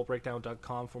to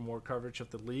bballbreakdown.com for more coverage of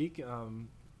the league.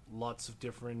 Lots of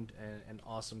different and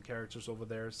awesome characters over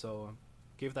there. So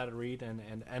give that a read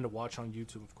and a watch on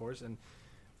YouTube, of course. And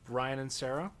Bryan and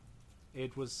Sarah,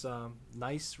 it was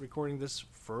nice recording this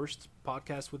first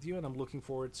podcast with you, and I'm looking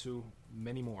forward to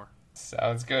many more.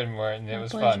 Sounds good, Morten. It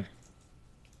was pleasure. fun.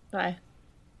 Bye.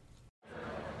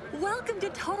 Welcome to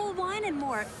Total Wine and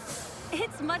More.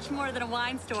 It's much more than a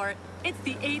wine store. It's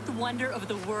the 8th wonder of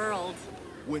the world.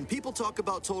 When people talk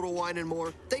about Total Wine and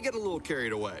More, they get a little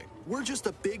carried away. We're just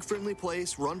a big, friendly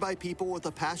place run by people with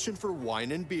a passion for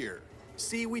wine and beer.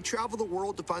 See, we travel the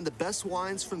world to find the best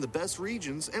wines from the best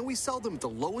regions, and we sell them at the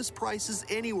lowest prices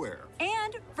anywhere.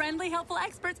 And friendly, helpful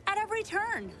experts at every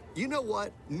turn. You know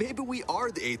what? Maybe we are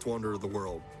the 8th wonder of the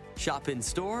world. Shop in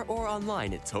store or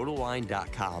online at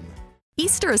TotalWine.com.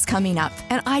 Easter is coming up,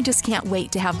 and I just can't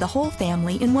wait to have the whole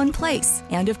family in one place.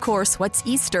 And of course, what's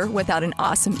Easter without an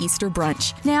awesome Easter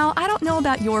brunch? Now, I don't know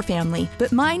about your family,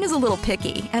 but mine is a little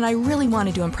picky, and I really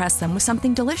wanted to impress them with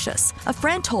something delicious. A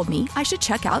friend told me I should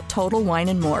check out Total Wine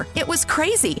and More. It was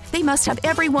crazy. They must have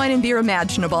every wine and beer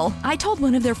imaginable. I told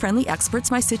one of their friendly experts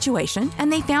my situation,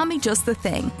 and they found me just the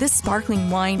thing. This sparkling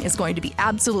wine is going to be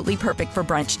absolutely perfect for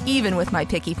brunch, even with my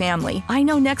picky family. I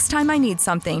know next time I need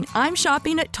something, I'm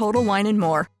shopping at Total Wine and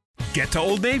More. Get to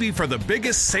Old Navy for the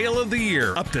biggest sale of the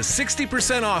year. Up to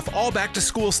 60% off all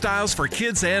back-to-school styles for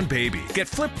kids and baby. Get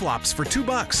flip-flops for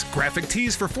 $2, graphic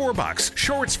tees for $4,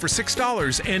 shorts for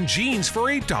 $6, and jeans for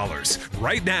 $8.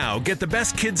 Right now, get the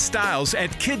best kids' styles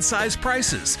at kid-size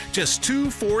prices. Just $2,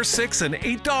 $4, $6, and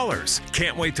 $8.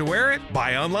 Can't wait to wear it?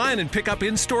 Buy online and pick up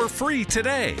in-store free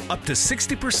today. Up to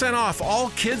 60% off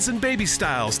all kids and baby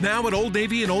styles now at Old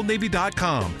Navy and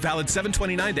OldNavy.com. Valid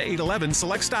 7/29 to 8/11.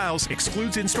 Select styles.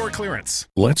 Excludes in-store clearance.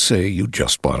 Let's say you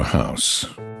just bought a house.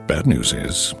 Bad news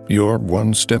is, you're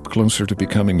one step closer to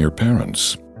becoming your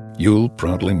parents. You'll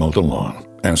proudly mow the lawn.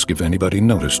 Ask if anybody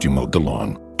noticed you mowed the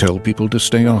lawn. Tell people to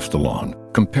stay off the lawn.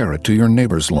 Compare it to your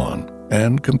neighbor's lawn.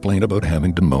 And complain about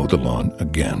having to mow the lawn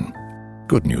again.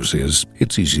 Good news is,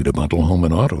 it's easy to bundle home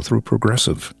and auto through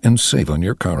Progressive and save on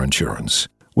your car insurance,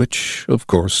 which, of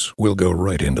course, will go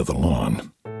right into the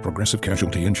lawn. Progressive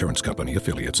Casualty Insurance Company,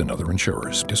 affiliates, and other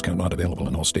insurers. Discount not available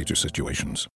in all states or situations.